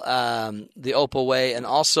fall, The Opa Way, and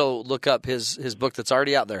also look up his book that's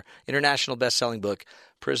already out there, international best-selling book,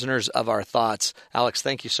 Prisoners of Our Thoughts. Alex,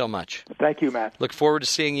 thank you so much. Thank you, Matt. Look forward to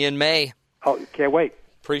seeing you in May. Oh, can't wait.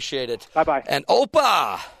 Appreciate it. Bye-bye. And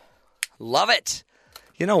Opa! Love it.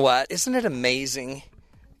 You know what? Isn't it amazing?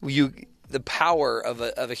 The power of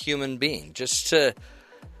a human being. Just to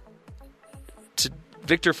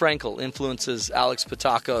Viktor Frankl influences Alex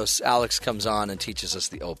Pattakos. Alex comes on and teaches us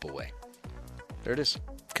the Opa Way. There it is.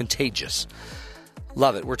 Contagious.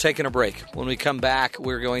 Love it. We're taking a break. When we come back,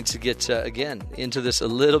 we're going to get, again, into this a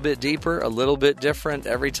little bit deeper, a little bit different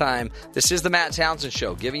every time. This is the Matt Townsend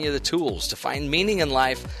Show, giving you the tools to find meaning in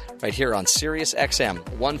life right here on Sirius XM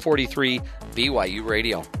 143 BYU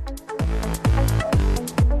Radio.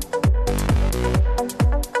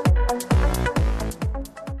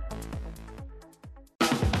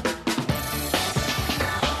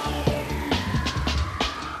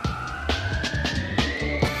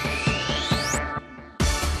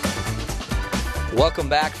 Welcome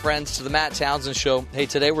back, friends, to the Matt Townsend Show. Hey,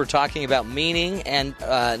 today we're talking about meaning, and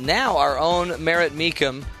now our own Merritt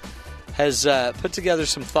Meekum has put together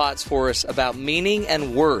some thoughts for us about meaning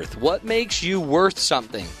and worth. What makes you worth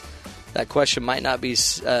something? That question might not be,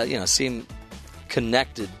 seem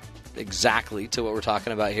connected exactly to what we're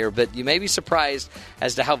talking about here, but you may be surprised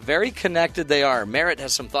as to how very connected they are. Merritt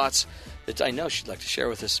has some thoughts that I know she'd like to share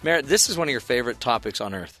with us. Merritt, this is one of your favorite topics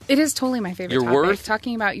on earth. It is totally my favorite your topic. Worth?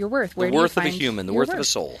 Talking about your worth. The worth of a human, the worth of a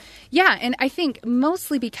soul. Yeah, and I think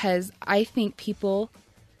mostly because I think people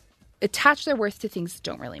attach their worth to things that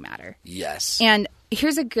don't really matter. Yes. And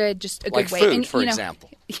here's a good like way. Food, and, for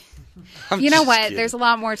example. You know what? Kidding. There's a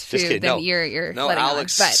lot more to food than you're no, letting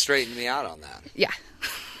Alex on, but straightened me out on that. Yeah.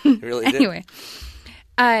 He really did. Anyway,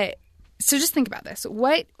 so just think about this.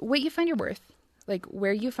 What you find your worth, like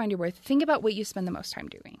where you find your worth, think about what you spend the most time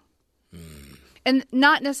doing. And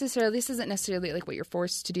not necessarily, this isn't necessarily like what you're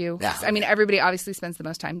forced to do. Yeah, I mean, everybody obviously spends the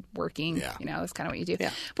most time working. Yeah. You know, that's kind of what you do. Yeah.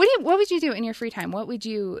 What would you do in your free time? What would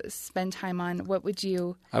you spend time on? What would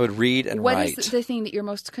you... I would read and write. What is the thing that you're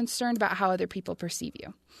most concerned about how other people perceive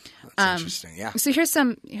you? That's interesting, yeah. So here's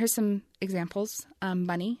some examples.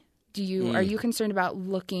 Money. Are you concerned about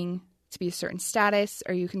looking to be a certain status?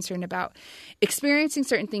 Are you concerned about experiencing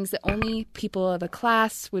certain things that only people of a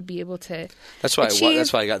class would be able to achieve?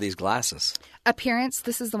 That's why I got these glasses. Appearance.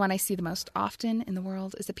 This is the one I see the most often in the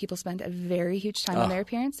world, is that people spend a very huge time on their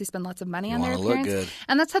appearance. They spend lots of money on their appearance. Look good.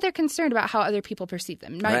 And that's how they're concerned about how other people perceive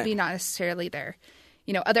them. It might be not necessarily their,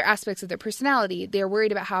 other aspects of their personality. They're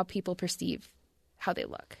worried about how people perceive how they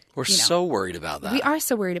look. We're so worried about that. We are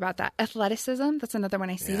so worried about that. Athleticism, that's another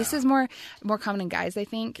one I see. Yeah. This is more common in guys, I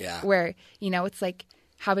think, where, it's like,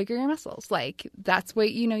 how big are your muscles? Like, that's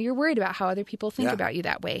what, you're worried about how other people think about you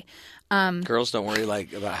that way. Girls don't worry,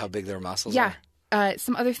 about how big their muscles are. Yeah.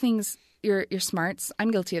 Some other things, your smarts.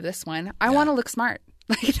 I'm guilty of this one. I want to look smart.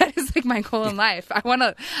 Like, that is like my goal in life. I want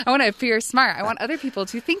to appear smart. I want other people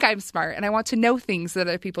to think I'm smart, and I want to know things that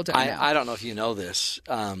other people don't know. I don't know if you know this,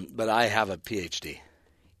 but I have a PhD.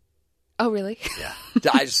 Oh, really? Yeah.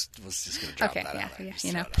 I was just going to drop that out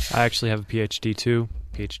there. I actually have a PhD too.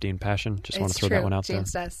 PhD in passion. Just want to throw that one out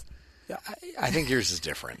James there. Does. Yeah, I think yours is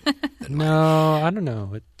different. No, I don't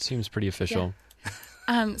know. It seems pretty official. Yeah.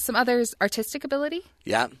 Some others, artistic ability.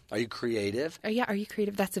 Yeah. Are you creative? Are you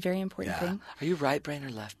creative? That's a very important thing. Are you right brain or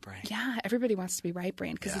left brain? Yeah, everybody wants to be right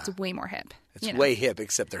brain because it's way more hip. It's way hip,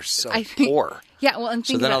 except they're so poor. Yeah, well, and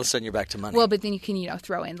so then all of a sudden you're back to money. Well, but then you can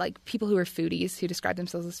throw in like people who are foodies, who describe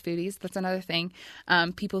themselves as foodies. That's another thing.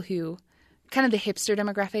 People who kind of the hipster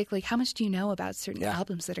demographic. Like, how much do you know about certain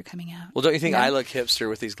albums that are coming out? Well, don't you think I look hipster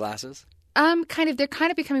with these glasses? Kind of. They're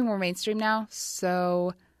kind of becoming more mainstream now.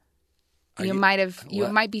 So. You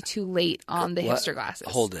might be too late on the hipster glasses.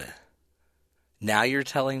 Hold it. Now you're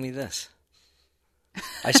telling me this.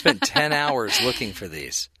 I spent 10 hours looking for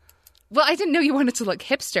these. Well, I didn't know you wanted to look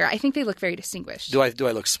hipster. I think they look very distinguished. Do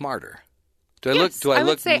I look smarter? Do I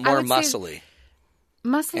look more muscly?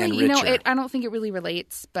 Muscly, I don't think it really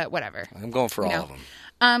relates, but whatever. I'm going for all of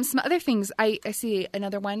them. Some other things, I see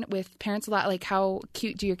another one with parents a lot, like how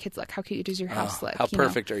cute do your kids look? How cute does your house look? How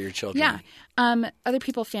perfect are your children? Yeah. Other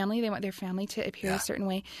people, family, they want their family to appear a certain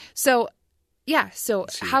way. So,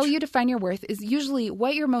 how you define your worth is usually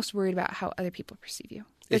what you're most worried about how other people perceive you.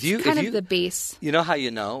 It's kind of the base. You know how you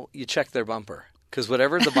know? You check their bumper. Because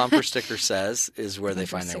whatever the bumper sticker says is where they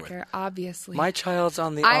find their worth. Obviously. My child's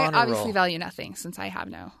on the honor roll. I obviously value nothing since I have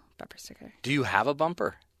no bumper sticker. Do you have a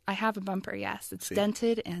bumper? I have a bumper, yes. It's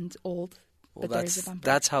dented and old, but there's a bumper.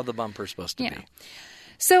 That's how the bumper's supposed to be.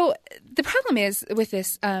 So the problem is with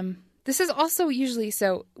this, this is also usually,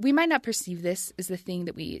 so we might not perceive this as the thing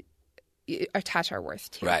that we attach our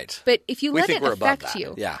worth to. Right. But if you let it affect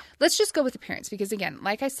you, let's just go with appearance, because again,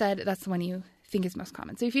 like I said, that's the one you think is most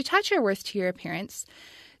common. So if you attach your worth to your appearance,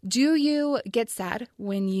 do you get sad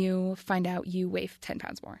when you find out you weigh 10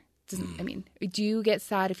 pounds more? Do you get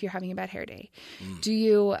sad if you're having a bad hair day? Do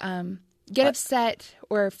you get upset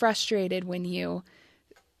or frustrated when you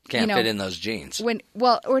can't fit in those jeans?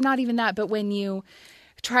 Or not even that, but when you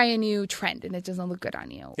try a new trend and it doesn't look good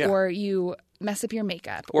on you, or you mess up your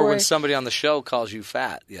makeup, or when somebody on the show calls you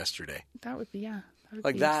fat yesterday. That would be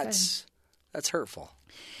Like that's hurtful.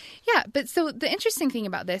 Yeah, but so the interesting thing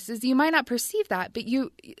about this is you might not perceive that, but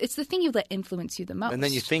it's the thing you let influence you the most. And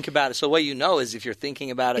then you think about it. So what you know is if you're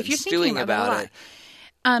thinking about it and stewing about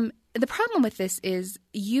it. The problem with this is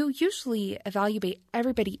you usually evaluate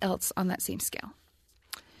everybody else on that same scale.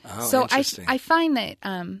 Oh, so interesting. I find that,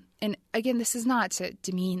 and again, this is not to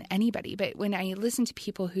demean anybody, but when I listen to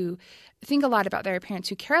people who think a lot about their appearance,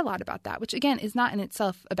 who care a lot about that, which again is not in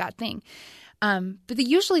itself a bad thing, but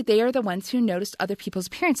usually they are the ones who notice other people's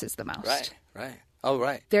appearances the most. Right. Oh,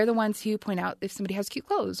 right. They're the ones who point out if somebody has cute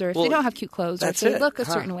clothes or if they don't have cute clothes or if they look a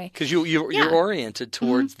certain way. Because you're oriented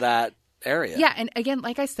towards that area. Yeah, and again,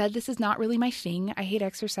 like I said, this is not really my thing. I hate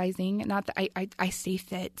exercising. Not that I stay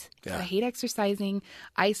fit. Yeah. I hate exercising.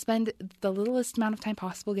 I spend the littlest amount of time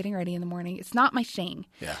possible getting ready in the morning. It's not my thing.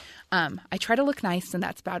 Yeah. I try to look nice, and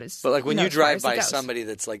that's about as. But like when you drive by somebody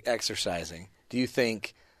that's like exercising, do you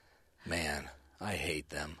think, man, I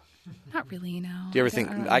hate them? Not really, no. Do you ever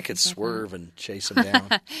think I could swerve and chase them down?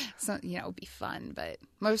 So, it would be fun, but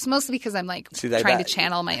mostly because I'm like trying to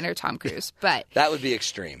channel my inner Tom Cruise. But that would be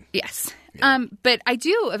extreme. Yes. Yeah. But I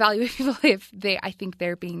do evaluate people if I think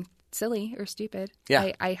they're being silly or stupid.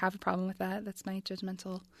 Yeah. I have a problem with that. That's my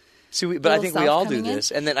judgmental. But I think we all do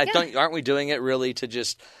this. And then aren't we doing it really to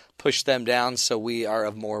just push them down so we are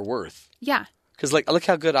of more worth? Yeah. Because look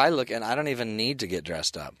how good I look, and I don't even need to get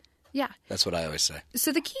dressed up. Yeah. That's what I always say.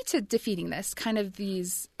 So the key to defeating this, kind of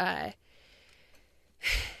these,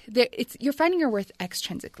 you're finding your worth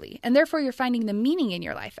extrinsically, and therefore you're finding the meaning in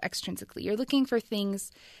your life extrinsically. You're looking for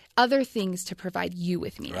other things to provide you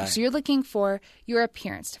with meaning. Right. So you're looking for your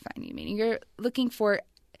appearance to find you meaning. You're looking for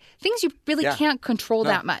things you really can't control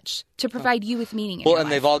that much to provide you with meaning in your life.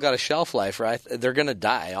 They've all got a shelf life, right? They're going to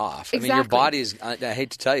die off. Exactly. I mean, your body's, I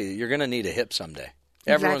hate to tell you, you're going to need a hip someday.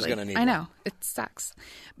 Everyone's going to need I know. It sucks.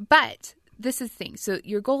 But this is the thing. So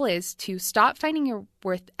your goal is to stop finding your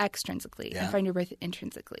worth extrinsically and find your worth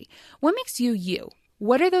intrinsically. What makes you you?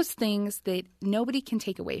 What are those things that nobody can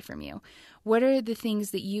take away from you? What are the things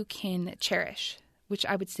that you can cherish? Which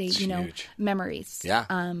I would say, huge. Memories.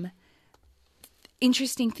 Yeah.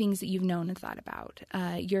 Interesting things that you've known and thought about.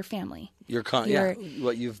 Your family.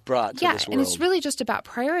 What you've brought to this world. And it's really just about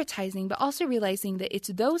prioritizing, but also realizing that it's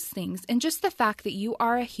those things and just the fact that you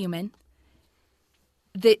are a human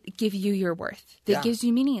that give you your worth, that gives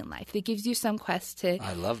you meaning in life, that gives you some quest to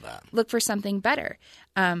I love that. Look for something better.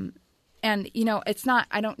 And, it's not,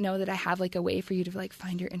 I don't know that I have like a way for you to like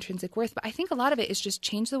find your intrinsic worth, but I think a lot of it is just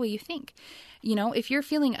change the way you think. If you're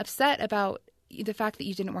feeling upset about the fact that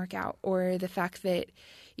you didn't work out or the fact that,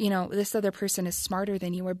 this other person is smarter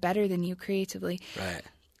than you or better than you creatively. Right.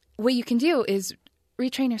 What you can do is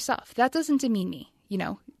retrain yourself. That doesn't demean me,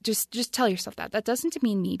 just tell yourself that doesn't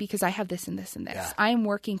demean me because I have this and this and this. Yeah. I am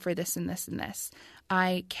working for this and this and this.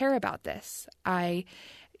 I care about this. I,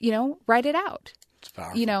 write it out. It's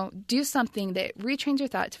powerful. Do something that retrains your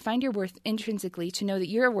thought to find your worth intrinsically, to know that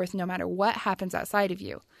you're worth no matter what happens outside of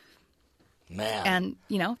you. Man.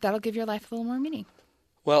 And, that'll give your life a little more meaning.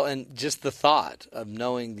 Well, and just the thought of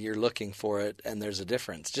knowing you're looking for it and there's a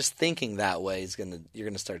difference. Just thinking that way you're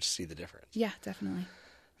going to start to see the difference. Yeah, definitely.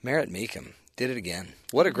 Merritt Meekum did it again.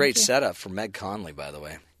 What a great setup for Meg Connley, by the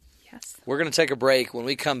way. Yes. We're going to take a break. When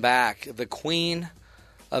we come back, the queen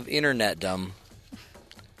of internetdom,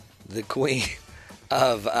 the queen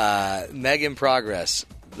of Meg in Progress,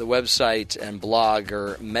 the website and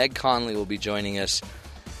blogger, Meg Connley will be joining us.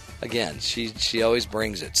 Again, she always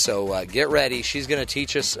brings it. So get ready. She's going to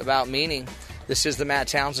teach us about meaning. This is the Matt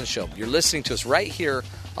Townsend Show. You're listening to us right here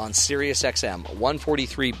on Sirius XM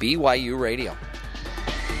 143 BYU Radio.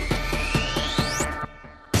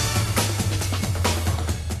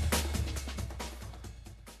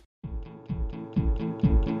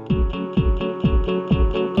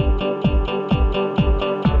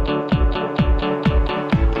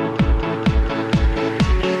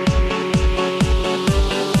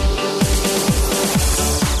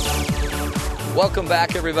 Welcome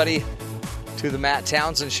back, everybody, to the Matt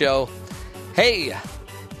Townsend Show. Hey,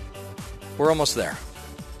 we're almost there.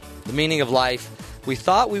 The meaning of life. We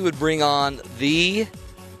thought we would bring on the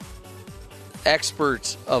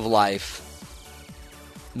expert of life.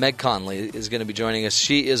 Meg Connley is going to be joining us.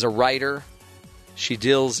 She is a writer. She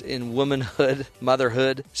deals in womanhood,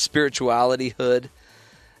 motherhood, spiritualityhood,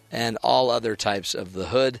 and all other types of the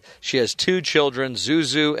hood. She has 2 children,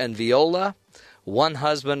 Zuzu and Viola, one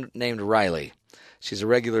husband named Riley. She's a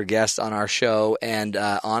regular guest on our show, and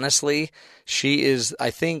honestly, she is,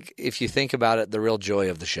 I think, if you think about it, the real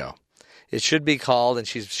joy of the show. It should be called, and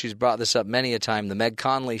she's brought this up many a time, the Meg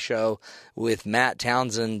Connley Show with Matt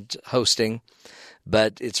Townsend hosting.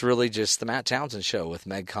 But it's really just the Matt Townsend Show with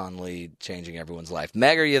Meg Connley changing everyone's life.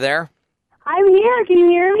 Meg, are you there? I'm here. Can you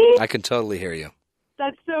hear me? I can totally hear you.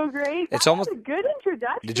 That's so great. It's That almost was a good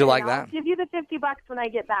introduction. Did you like I'll that? give you the $50 when I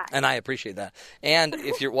get back. And I appreciate that. And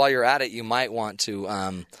if while you're at it, you might want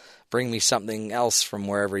to bring me something else from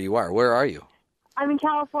wherever you are. Where are you? I'm in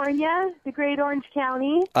California, the Great Orange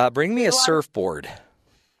County. Bring me a surfboard.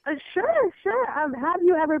 Sure. Have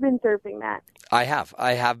you ever been surfing, Matt? I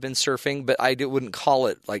have been surfing, but I wouldn't call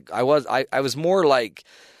it like I was. I was more like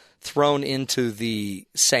thrown into the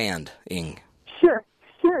sanding.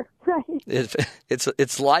 Sure, right.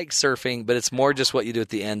 It's like surfing, but it's more just what you do at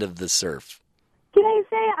the end of the surf. Can I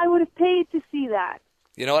say I would have paid to see that?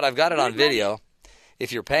 You know what? I've got it on video.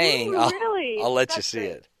 If you're paying, really? I'll let you That's see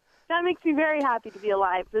great. it. That makes me very happy to be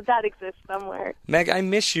alive, that exists somewhere. Meg, I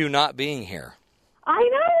miss you not being here. I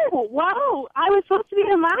know. Wow. I was supposed to be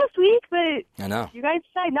in last week, but I know. You guys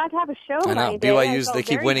decided not to have a show. I know. My day. BYU's, they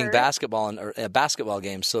keep very winning hurt. basketball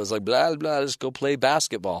games, so it's like, blah, blah, let's go play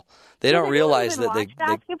basketball. They Do don't realize even that watch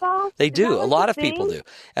basketball? they Is do. that A what lot you of people think?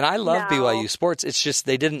 do. And I love No. BYU sports. It's just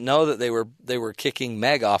they didn't know that they were kicking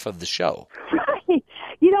Meg off of the show. Right.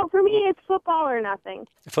 For me, it's football or nothing.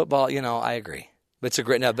 Football, I agree. But it's a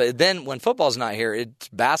great no. But then when football's not here, it's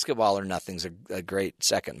basketball or nothing's a great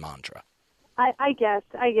second mantra. I guess.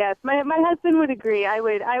 My husband would agree. I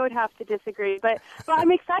would have to disagree. But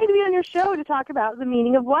I'm excited to be on your show to talk about the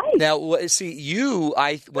meaning of life. Now, see,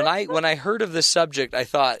 when I heard of this subject, I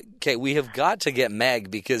thought, okay, we have got to get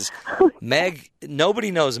Meg because Meg,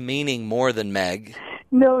 nobody knows meaning more than Meg.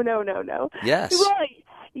 No. Yes. Well,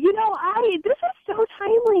 this is so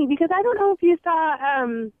timely because I don't know if you saw,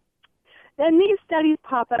 and these studies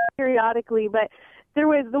pop up periodically, but there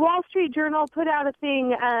was the Wall Street Journal put out a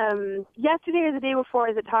thing yesterday or the day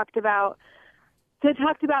before that talked about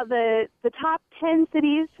the top 10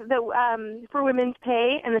 cities that for women's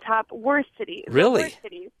pay and the top worst cities. Really? Worst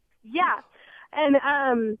cities. Yeah. And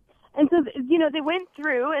so they went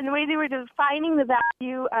through, and the way they were defining the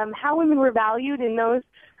value, how women were valued in those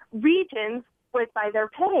regions was by their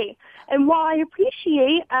pay. And while I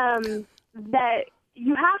appreciate that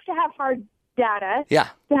you have to have hard data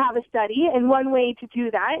to have a study, and one way to do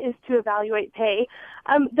that is to evaluate pay.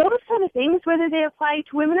 Those kind of things, whether they apply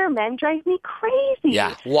to women or men, drive me crazy.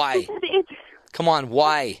 Yeah, why? Come on,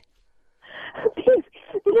 why? Because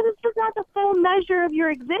it's just not the full measure of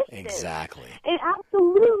your existence. Exactly. It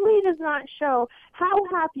absolutely does not show how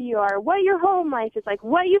happy you are, what your home life is like,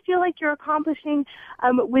 what you feel like you're accomplishing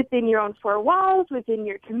within your own four walls, within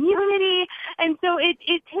your community. And so it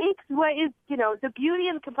takes what is, the beauty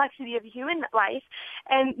and the complexity of human life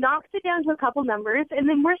and knocks it down to a couple numbers, and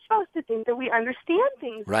then we're supposed to think that we understand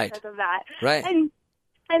things right. because of that. Right. And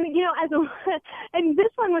and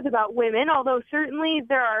this one was about women, although certainly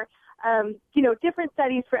there are different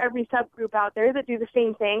studies for every subgroup out there that do the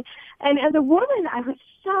same thing. And as a woman, I was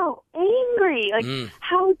so angry. Like,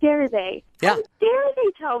 how dare they? Yeah. How dare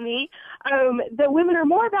they tell me that women are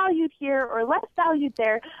more valued here or less valued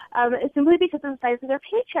there simply because of the size of their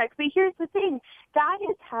paycheck? But here's the thing. That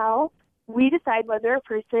is how we decide whether a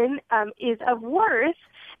person is of worth,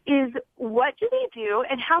 is what do they do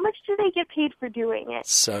and how much do they get paid for doing it.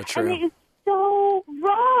 So true. And it is so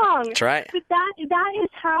wrong. That's right. But that is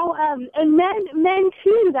how, and men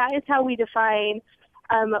too. That is how we define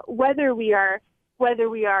whether we are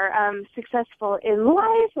successful in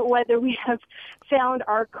life, whether we have found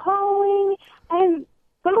our calling. And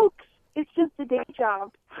folks, it's just a day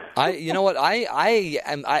job. You know what? I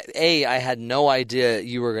had no idea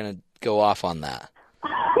you were going to go off on that.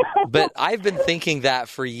 But I've been thinking that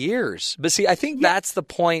for years. But see, I think that's the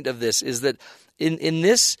point of this, is that in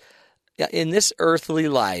this earthly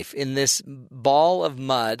life, in this ball of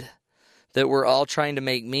mud that we're all trying to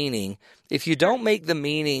make meaning, if you don't make the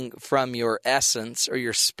meaning from your essence or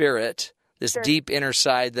your spirit, this deep inner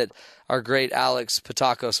side that our great Alex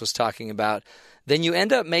Pattakos was talking about, then you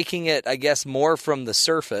end up making it, I guess, more from the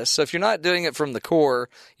surface. So if you're not doing it from the core,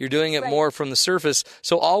 you're doing it more from the surface.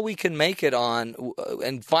 So all we can make it on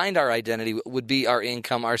and find our identity would be our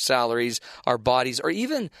income, our salaries, our bodies, or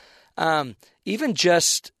even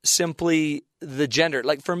just simply the gender.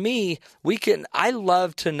 Like for me, I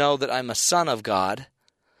love to know that I'm a son of God,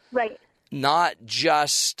 right? Not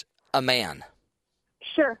just a man.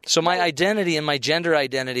 Sure. So my identity and my gender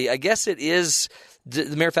identity, I guess it is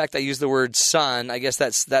the mere fact I use the word son. I guess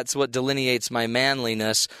that's what delineates my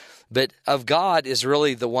manliness. But of God is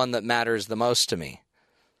really the one that matters the most to me.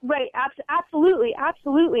 Right, absolutely.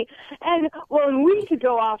 And we could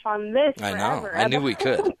go off on this forever. I know. I knew we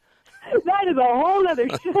could. That is a whole other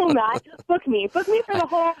show, Matt. Book me for the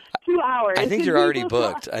whole 2 hours. I think you're already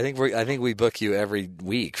booked. I think we book you every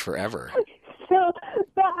week forever. So,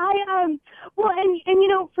 but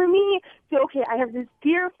for me, okay, I have this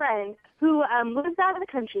dear friend who lives out of the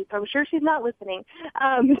country, so I'm sure she's not listening.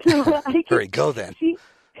 Hurry, go then. She's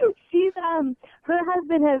her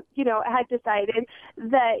husband has had decided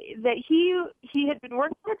that he had been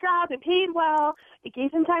working a job and paid well. It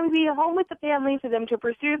gave him time to be at home with the family for them to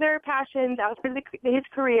pursue their passions outside of his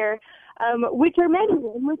career, which are many,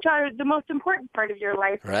 which are the most important part of your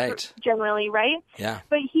life, right? Generally, right? Yeah.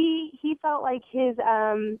 But he felt like his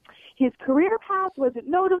career path wasn't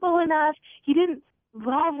notable enough. He didn't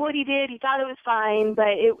love what he did. He thought it was fine, but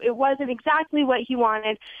it wasn't exactly what he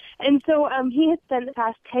wanted. And so he had spent the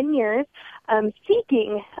past 10 years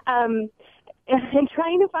seeking and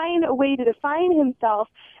trying to find a way to define himself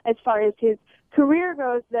as far as his career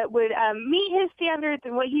goes that would meet his standards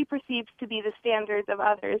and what he perceives to be the standards of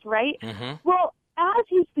others, right? Mm-hmm. Well, as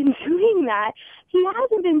he's been doing that, he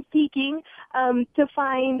hasn't been seeking to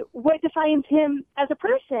find what defines him as a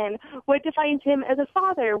person, what defines him as a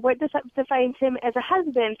father, what defines him as a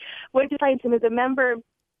husband, what defines him as a member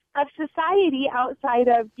of society outside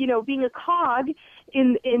of, being a cog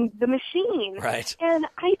in the machine. Right. And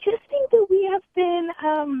I just think that we have been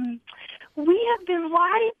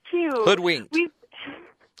lied to. Hoodwinked.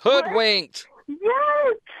 Hoodwinked.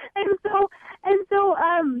 Yes.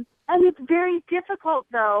 And it's very difficult,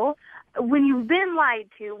 though, when you've been lied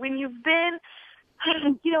to, when you've been,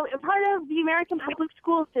 a part of the American public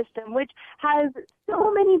school system, which has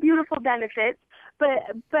so many beautiful benefits, but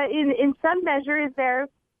in some measures there,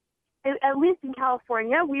 at least in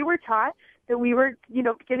California, we were taught that we were,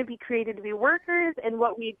 going to be created to be workers, and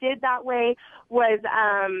what we did that way was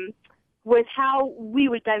how we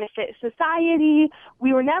would benefit society.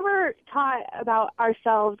 We were never taught about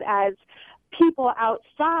ourselves as people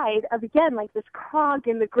outside of, again, like this cog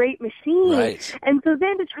in the great machine. Right. And so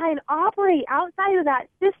then to try and operate outside of that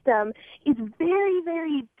system is very,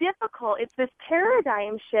 very difficult. It's this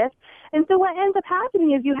paradigm shift. And so what ends up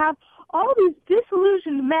happening is you have all these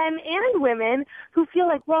disillusioned men and women who feel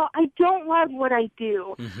like, well, I don't love what I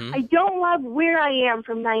do. Mm-hmm. I don't love where I am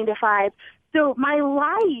from 9 to 5. So my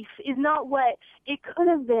life is not what it could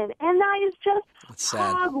have been. And that is just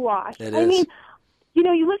hogwash. I mean,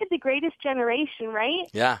 you look at The Greatest Generation, right?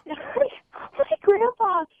 Yeah. My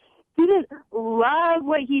grandpa didn't love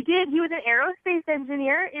what he did. He was an aerospace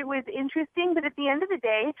engineer. It was interesting, but at the end of the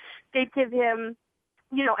day, they'd give him,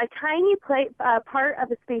 a tiny part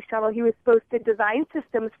of a space shuttle he was supposed to design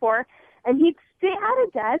systems for, and he'd sit at a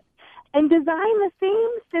desk and design the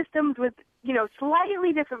same systems with,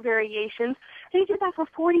 slightly different variations. And he did that for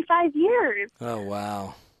 45 years. Oh,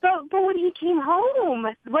 wow. But when he came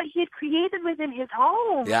home, what he had created within his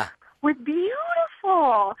home was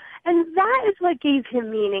beautiful. And that is what gave him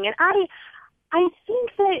meaning. And I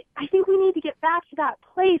think we need to get back to that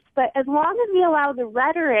place. But as long as we allow the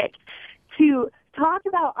rhetoric to talk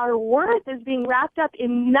about our worth as being wrapped up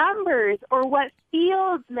in numbers or what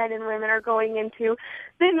fields men and women are going into,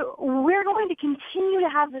 then we're going to continue to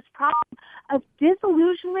have this problem of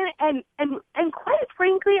disillusionment and quite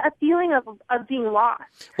frankly, a feeling of being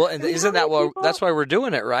lost. Well, and isn't that that's why we're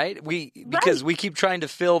doing it, right? Because we keep trying to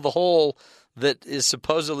fill the hole that is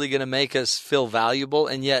supposedly going to make us feel valuable,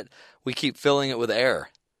 and yet we keep filling it with air.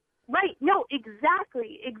 Right. No,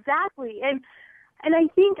 exactly. And I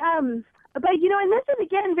think, but and this is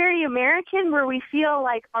again very American, where we feel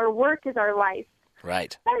like our work is our life.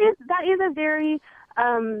 Right. That is a very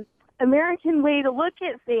American way to look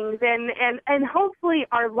at things, and hopefully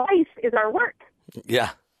our life is our work.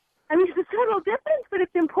 Yeah. I mean, it's a subtle difference, but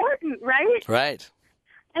it's important, right? Right.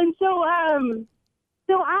 And so, I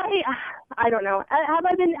don't know. Have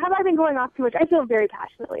I been going off too much? I feel very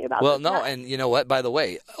passionately about. Well, this. no, and you know what? By the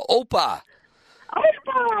way, Opa. I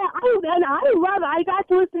got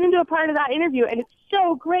to listen into a part of that interview, and it's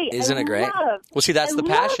so great. Isn't it great? Well, see, that's the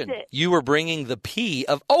passion. You were bringing the P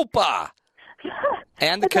of Opa.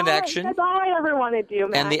 And the connection. That's all I ever want to do,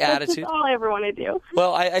 Matt. And the attitude. That's all I ever want to do.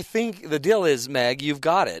 Well, I think the deal is, Meg, you've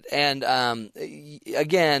got it. And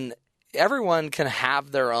again, everyone can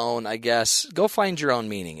have their own, I guess. Go find your own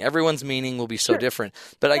meaning. Everyone's meaning will be so different.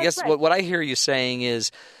 But I guess what I hear you saying is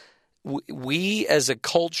we as a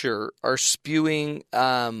culture are spewing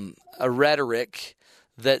a rhetoric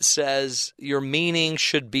that says your meaning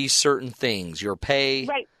should be certain things, your pay.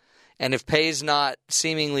 Right. And if pay's not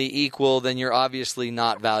seemingly equal, then you're obviously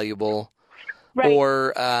not valuable. Right.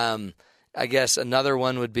 Or I guess another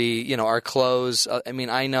one would be, our clothes. I mean,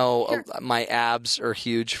 I know my abs are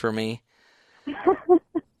huge for me.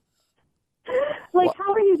 Like,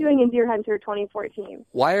 how are are you doing in Deer Hunter 2014?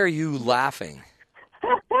 Why are you laughing?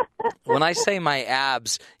 When I say my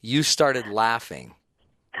abs, you started laughing.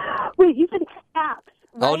 Wait, you said abs.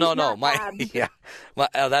 Right? Oh, no. Abs. Yeah.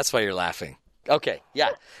 That's why you're laughing. Okay, yeah.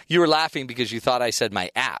 You were laughing because you thought I said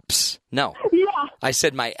my apps. No. Yeah. I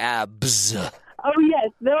said my abs. Oh,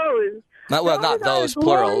 yes, those. Not those,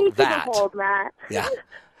 plural, that. Behold, Matt. Yeah.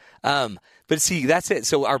 But see, that's it.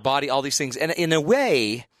 So our body, all these things. And in a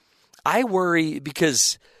way, I worry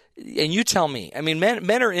because, and you tell me, I mean,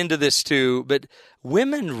 men are into this too, but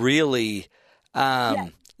women really,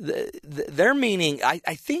 their meaning,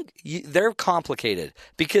 I think they're complicated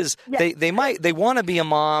because they want to be a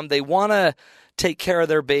mom, they want to take care of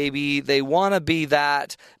their baby, they want to be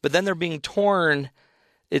that, but then they're being torn,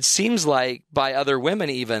 it seems like, by other women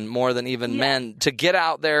even more than even men to get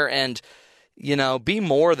out there and, be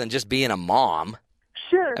more than just being a mom.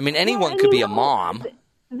 Sure. I mean, anyone could be a mom.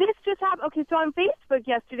 This just happened. Okay, so on Facebook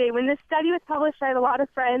yesterday, when this study was published, I had a lot of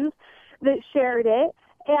friends that shared it.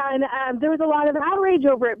 And there was a lot of outrage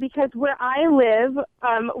over it because where I live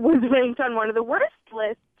was ranked on one of the worst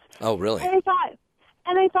lists. Oh, really? And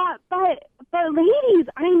I thought, but ladies,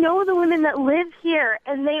 I know the women that live here,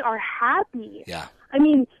 and they are happy. Yeah. I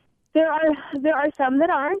mean, there are some that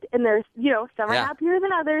aren't, and there's some are happier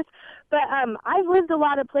than others. But I've lived a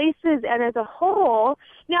lot of places, and as a whole,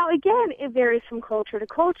 now again, it varies from culture to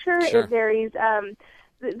culture. Sure. It varies.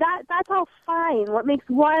 That's all fine. What makes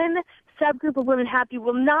one subgroup of women happy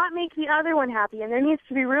will not make the other one happy, and there needs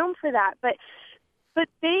to be room for that. But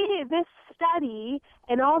this study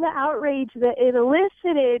and all the outrage that it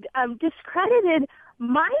elicited discredited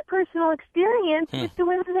my personal experience with the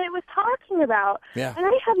women that it was talking about. Yeah. And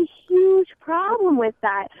I have a huge problem with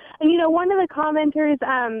that. And, one of the commenters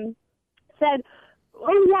said,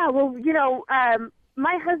 oh, yeah, well,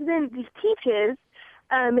 my husband teaches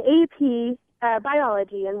AP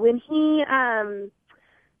biology, and when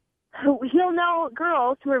he'll know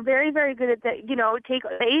girls who are very, very good at take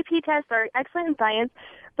the AP tests, are excellent in science,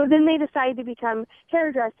 but then they decide to become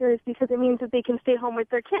hairdressers because it means that they can stay home with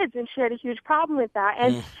their kids, and she had a huge problem with that.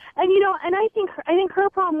 And I think her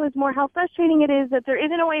problem was more how frustrating it is that there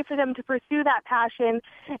isn't a way for them to pursue that passion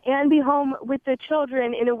and be home with the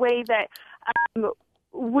children in a way that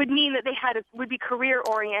would mean that they would be career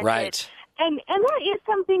oriented. Right. And that is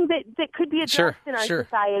something that could be addressed in our Sure.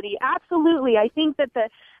 society. Absolutely. I think that the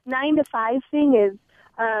 9 to 5 thing is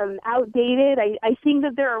outdated. I think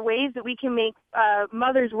that there are ways that we can make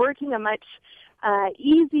mothers working a much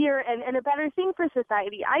easier and a better thing for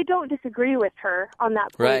society. I don't disagree with her on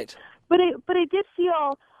that point. Right. But it did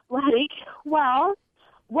feel like, well,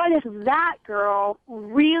 what if that girl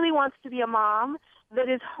really wants to be a mom that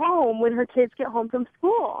is home when her kids get home from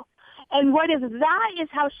school? And what if that is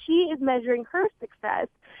how she is measuring her success?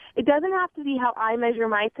 It doesn't have to be how I measure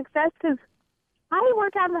my success, because I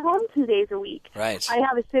work out of the home 2 days a week. Right. I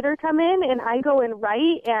have a sitter come in, and I go and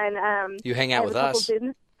write, and you hang out with us.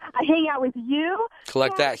 I hang out with you.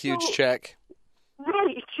 Collect that huge check.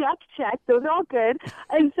 Right, check. Those are all good.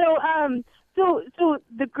 And so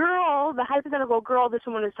the girl, the hypothetical girl that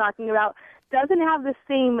someone is talking about, doesn't have the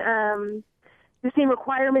same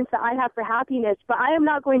requirements that I have for happiness, but I am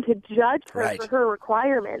not going to judge her for her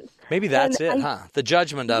requirements. Maybe that's The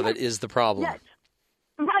judgment of it is the problem. Yes.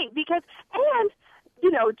 Right, because, and,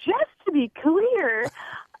 just to be clear,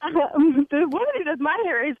 the woman who does my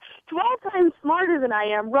hair is 12 times smarter than I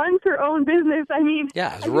am, runs her own business. I mean...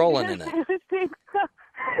 Yeah, is rolling in it.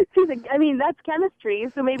 That's chemistry,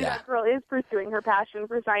 so maybe that girl is pursuing her passion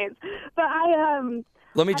for science. But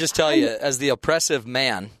let me just tell you, as the oppressive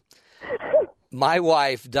man, my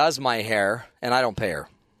wife does my hair, and I don't pay her.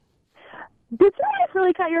 Did your wife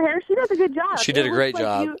really cut your hair? She does a good job. She did a great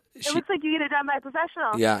job. It looks like you get it done by a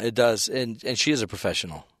professional. Yeah, it does, and she is a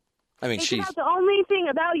professional. I mean, she's not the only thing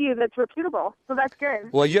about you that's reputable, so that's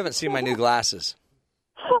good. Well, you haven't seen my new glasses.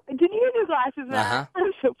 Did you get new glasses, Matt? Uh-huh.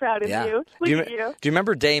 I'm so proud of you. Look at you. Do you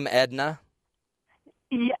remember Dame Edna?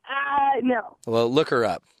 Yeah, no. Well, look her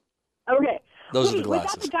up. Okay. Those are the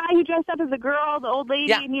glasses. Was that the guy who dressed up as a girl, the old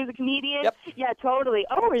lady, and he was a comedian? Yep. Yeah, totally.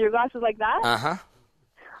 Oh, were your glasses like that? Uh-huh.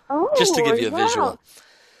 Oh, just to give you a wow. visual.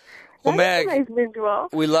 Well, Meg, a nice visual.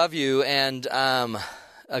 We love you, and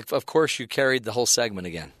of course you carried the whole segment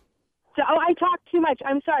again. So, I talked too much.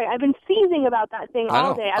 I'm sorry. I've been seething about that thing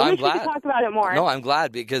all day. I wish we could talk about it more. No, I'm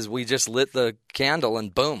glad, because we just lit the candle,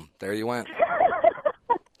 and boom, there you went.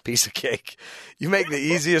 Piece of cake. You make the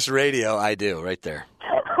easiest radio. I do, right there.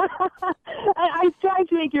 I tried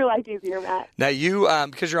to make your life easier, Matt. Now, you,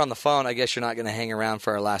 because you're on the phone, I guess you're not going to hang around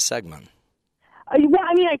for our last segment. Well,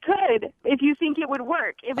 I mean, I could, if you think it would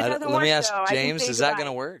work. If it doesn't work, let me ask though, James, is that going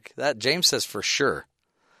to work? James says for sure.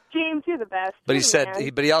 James, you're the best. But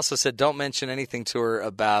You're he also said, don't mention anything to her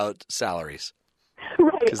about salaries.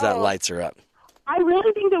 Right. Because that lights her up. I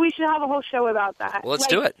really think that we should have a whole show about that. Well, let's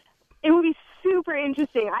do it. It would be super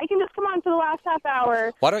interesting. I can just come on for the last half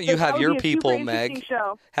hour. Why don't you have your people, Meg?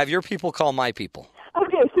 Show. Have your people call my people.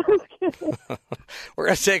 Okay, sounds good. We're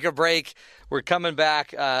going to take a break. We're coming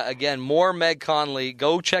back. Again, more Meg Connley.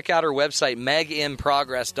 Go check out her website,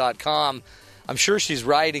 meginprogress.com. I'm sure she's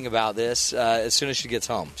writing about this as soon as she gets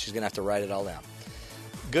home. She's going to have to write it all down.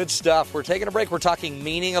 Good stuff. We're taking a break. We're talking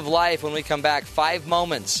meaning of life. When we come back, 5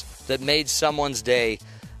 moments that made someone's day.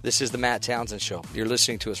 This is the Matt Townsend Show. You're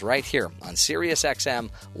listening to us right here on Sirius XM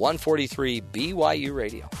 143 BYU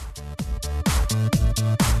Radio.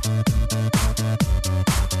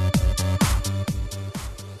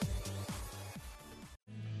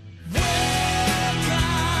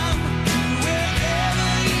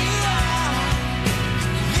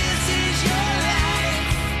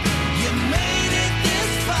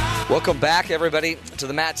 Welcome back, everybody, to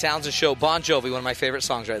the Matt Townsend Show. Bon Jovi, one of my favorite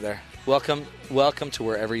songs right there. Welcome to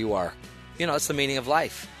wherever you are. You know, it's the meaning of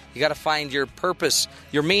life. You got to find your purpose,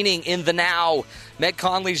 your meaning in the now. Meg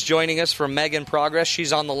Connley's joining us from Meg in Progress.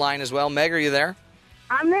 She's on the line as well. Meg, are you there?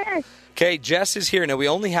 I'm there. Okay, Jess is here. Now, we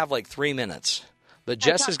only have like 3 minutes, but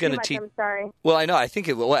Jess is going to teach. I'm sorry. Well, I know. I think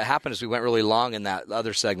what happened is we went really long in that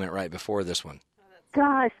other segment right before this one.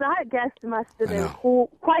 Gosh, that guest must have been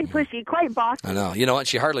quite pushy, quite bossy. I know. You know what?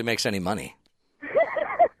 She hardly makes any money.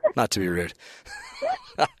 Not to be rude.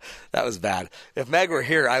 That was bad. If Meg were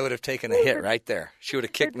here, I would have taken a hit right there. She would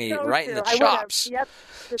have kicked me right in the chops. Yep.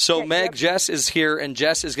 So Meg, Jess is here, and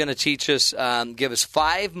Jess is going to teach us, give us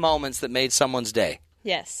 5 moments that made someone's day.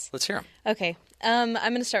 Yes. Let's hear them. Okay. I'm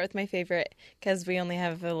going to start with my favorite because we only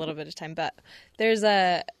have a little bit of time. But there's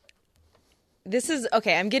I'm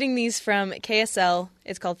getting these from KSL.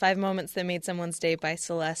 It's called 5 Moments That Made Someone's Day by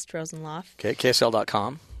Celeste Rosenloff. Okay,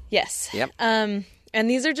 KSL.com. Yes. Yep. And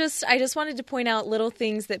these are I just wanted to point out little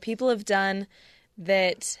things that people have done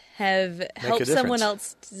that have helped someone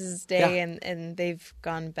else's day and they've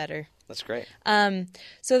gone better. That's great.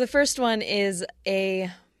 So the first one is a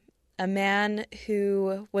man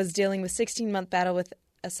who was dealing with 16-month battle with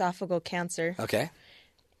esophageal cancer. Okay.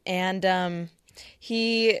 And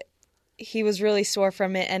he was really sore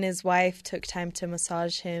from it, and his wife took time to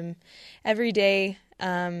massage him every day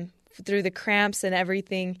through the cramps and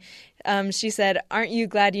everything. She said, "Aren't you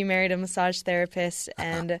glad you married a massage therapist?"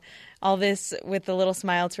 And all this with a little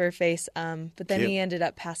smile to her face. But then he ended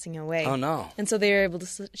up passing away. Oh, no. And so they were able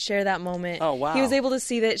to share that moment. Oh, wow. He was able to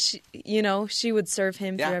see that she would serve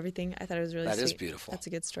him through everything. I thought it was really sweet. That is beautiful. That's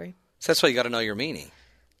a good story. So that's why you got to know your meaning.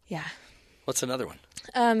 Yeah. What's another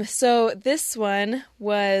one? So this one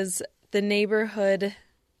was the neighborhood.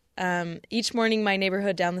 Each morning, my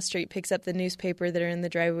neighborhood down the street picks up the newspaper that are in the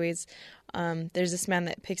driveways. There's this man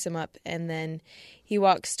that picks them up, and then he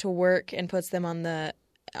walks to work and puts them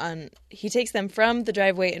he takes them from the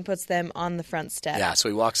driveway and puts them on the front step. Yeah, so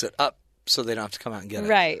he walks it up so they don't have to come out and get it.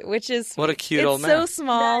 Right, which is what a cute old man. It's so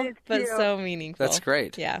small, but so meaningful. That's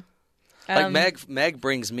great. Yeah. Like Meg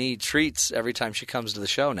brings me treats every time she comes to the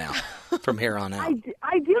show now, from here on out.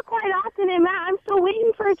 I do quite often, and Matt, I'm still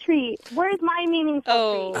waiting for a treat. Where's my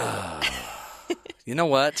meaningful treat? You know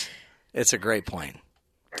what? It's a great point.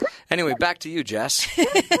 Anyway, back to you, Jess.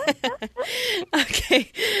 Okay,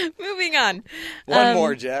 moving on. One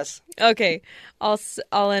more, Jess. Okay,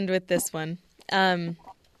 I'll end with this one.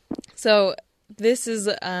 So this is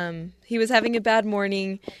he was having a bad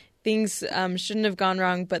morning. Things shouldn't have gone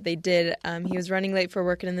wrong, but they did. He was running late for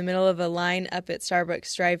work and in the middle of a line up at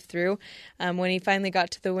Starbucks drive-thru. When he finally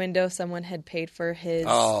got to the window, someone had paid for his...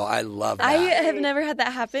 Oh, I love that. I have never had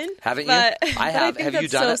that happen. Haven't you? I have. think Have you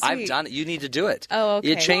done so it? sweet. I've done it. You need to do it. Oh,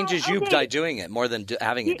 okay. It changes you okay. by doing it more than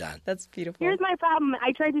having it done. That's beautiful. Here's my problem.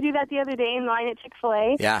 I tried to do that the other day in line at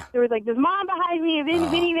Chick-fil-A. Yeah. There was like this mom behind me, a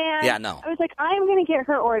minivan. Yeah, no. I was like, I'm going to get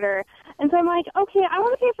her order. And so I'm like, okay, I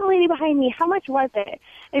want to pay for the lady behind me. How much was it?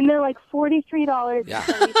 And they're like $43. Yeah.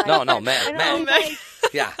 No, Meg. Like,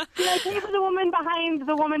 Yeah. Can I pay for the woman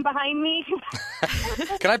behind me?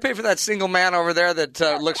 Can I pay for that single man over there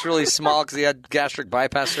that looks really small because he had gastric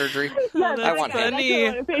bypass surgery? Yeah, I want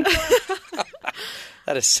him.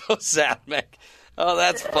 That is so sad, Meg. Oh,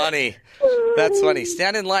 that's funny. That's funny.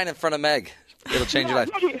 Stand in line in front of Meg. It'll change your life.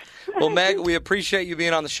 Well, Meg, we appreciate you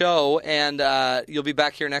being on the show, and you'll be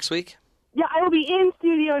back here next week? Yeah, I will be in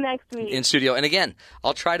studio next week. In studio. And again,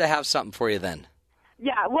 I'll try to have something for you then.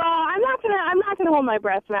 Yeah, well, I'm not gonna hold my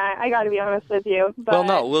breath, Matt. I got to be honest with you. But... Well,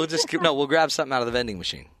 no, we'll grab something out of the vending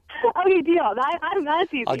machine. Okay, deal.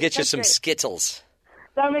 That's easy. I'll get you That's some great. Skittles.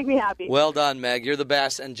 That'll make me happy. Well done, Meg. You're the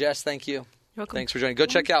best. And Jess, thank you. welcome. Thanks for joining. Go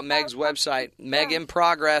check out Meg's website, Meg in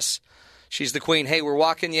Progress. She's the queen. Hey, we're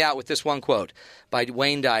walking you out with this one quote by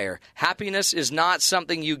Wayne Dyer. Happiness is not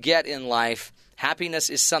something you get in life. Happiness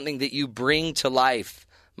is something that you bring to life,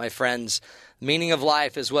 my friends. The meaning of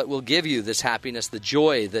life is what will give you this happiness, the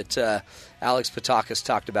joy that Alex Pattakos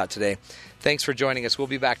talked about today. Thanks for joining us. We'll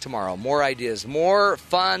be back tomorrow. More ideas, more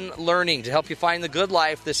fun learning to help you find the good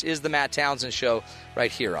life. This is the Matt Townsend Show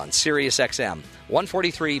right here on Sirius XM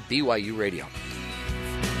 143 BYU Radio.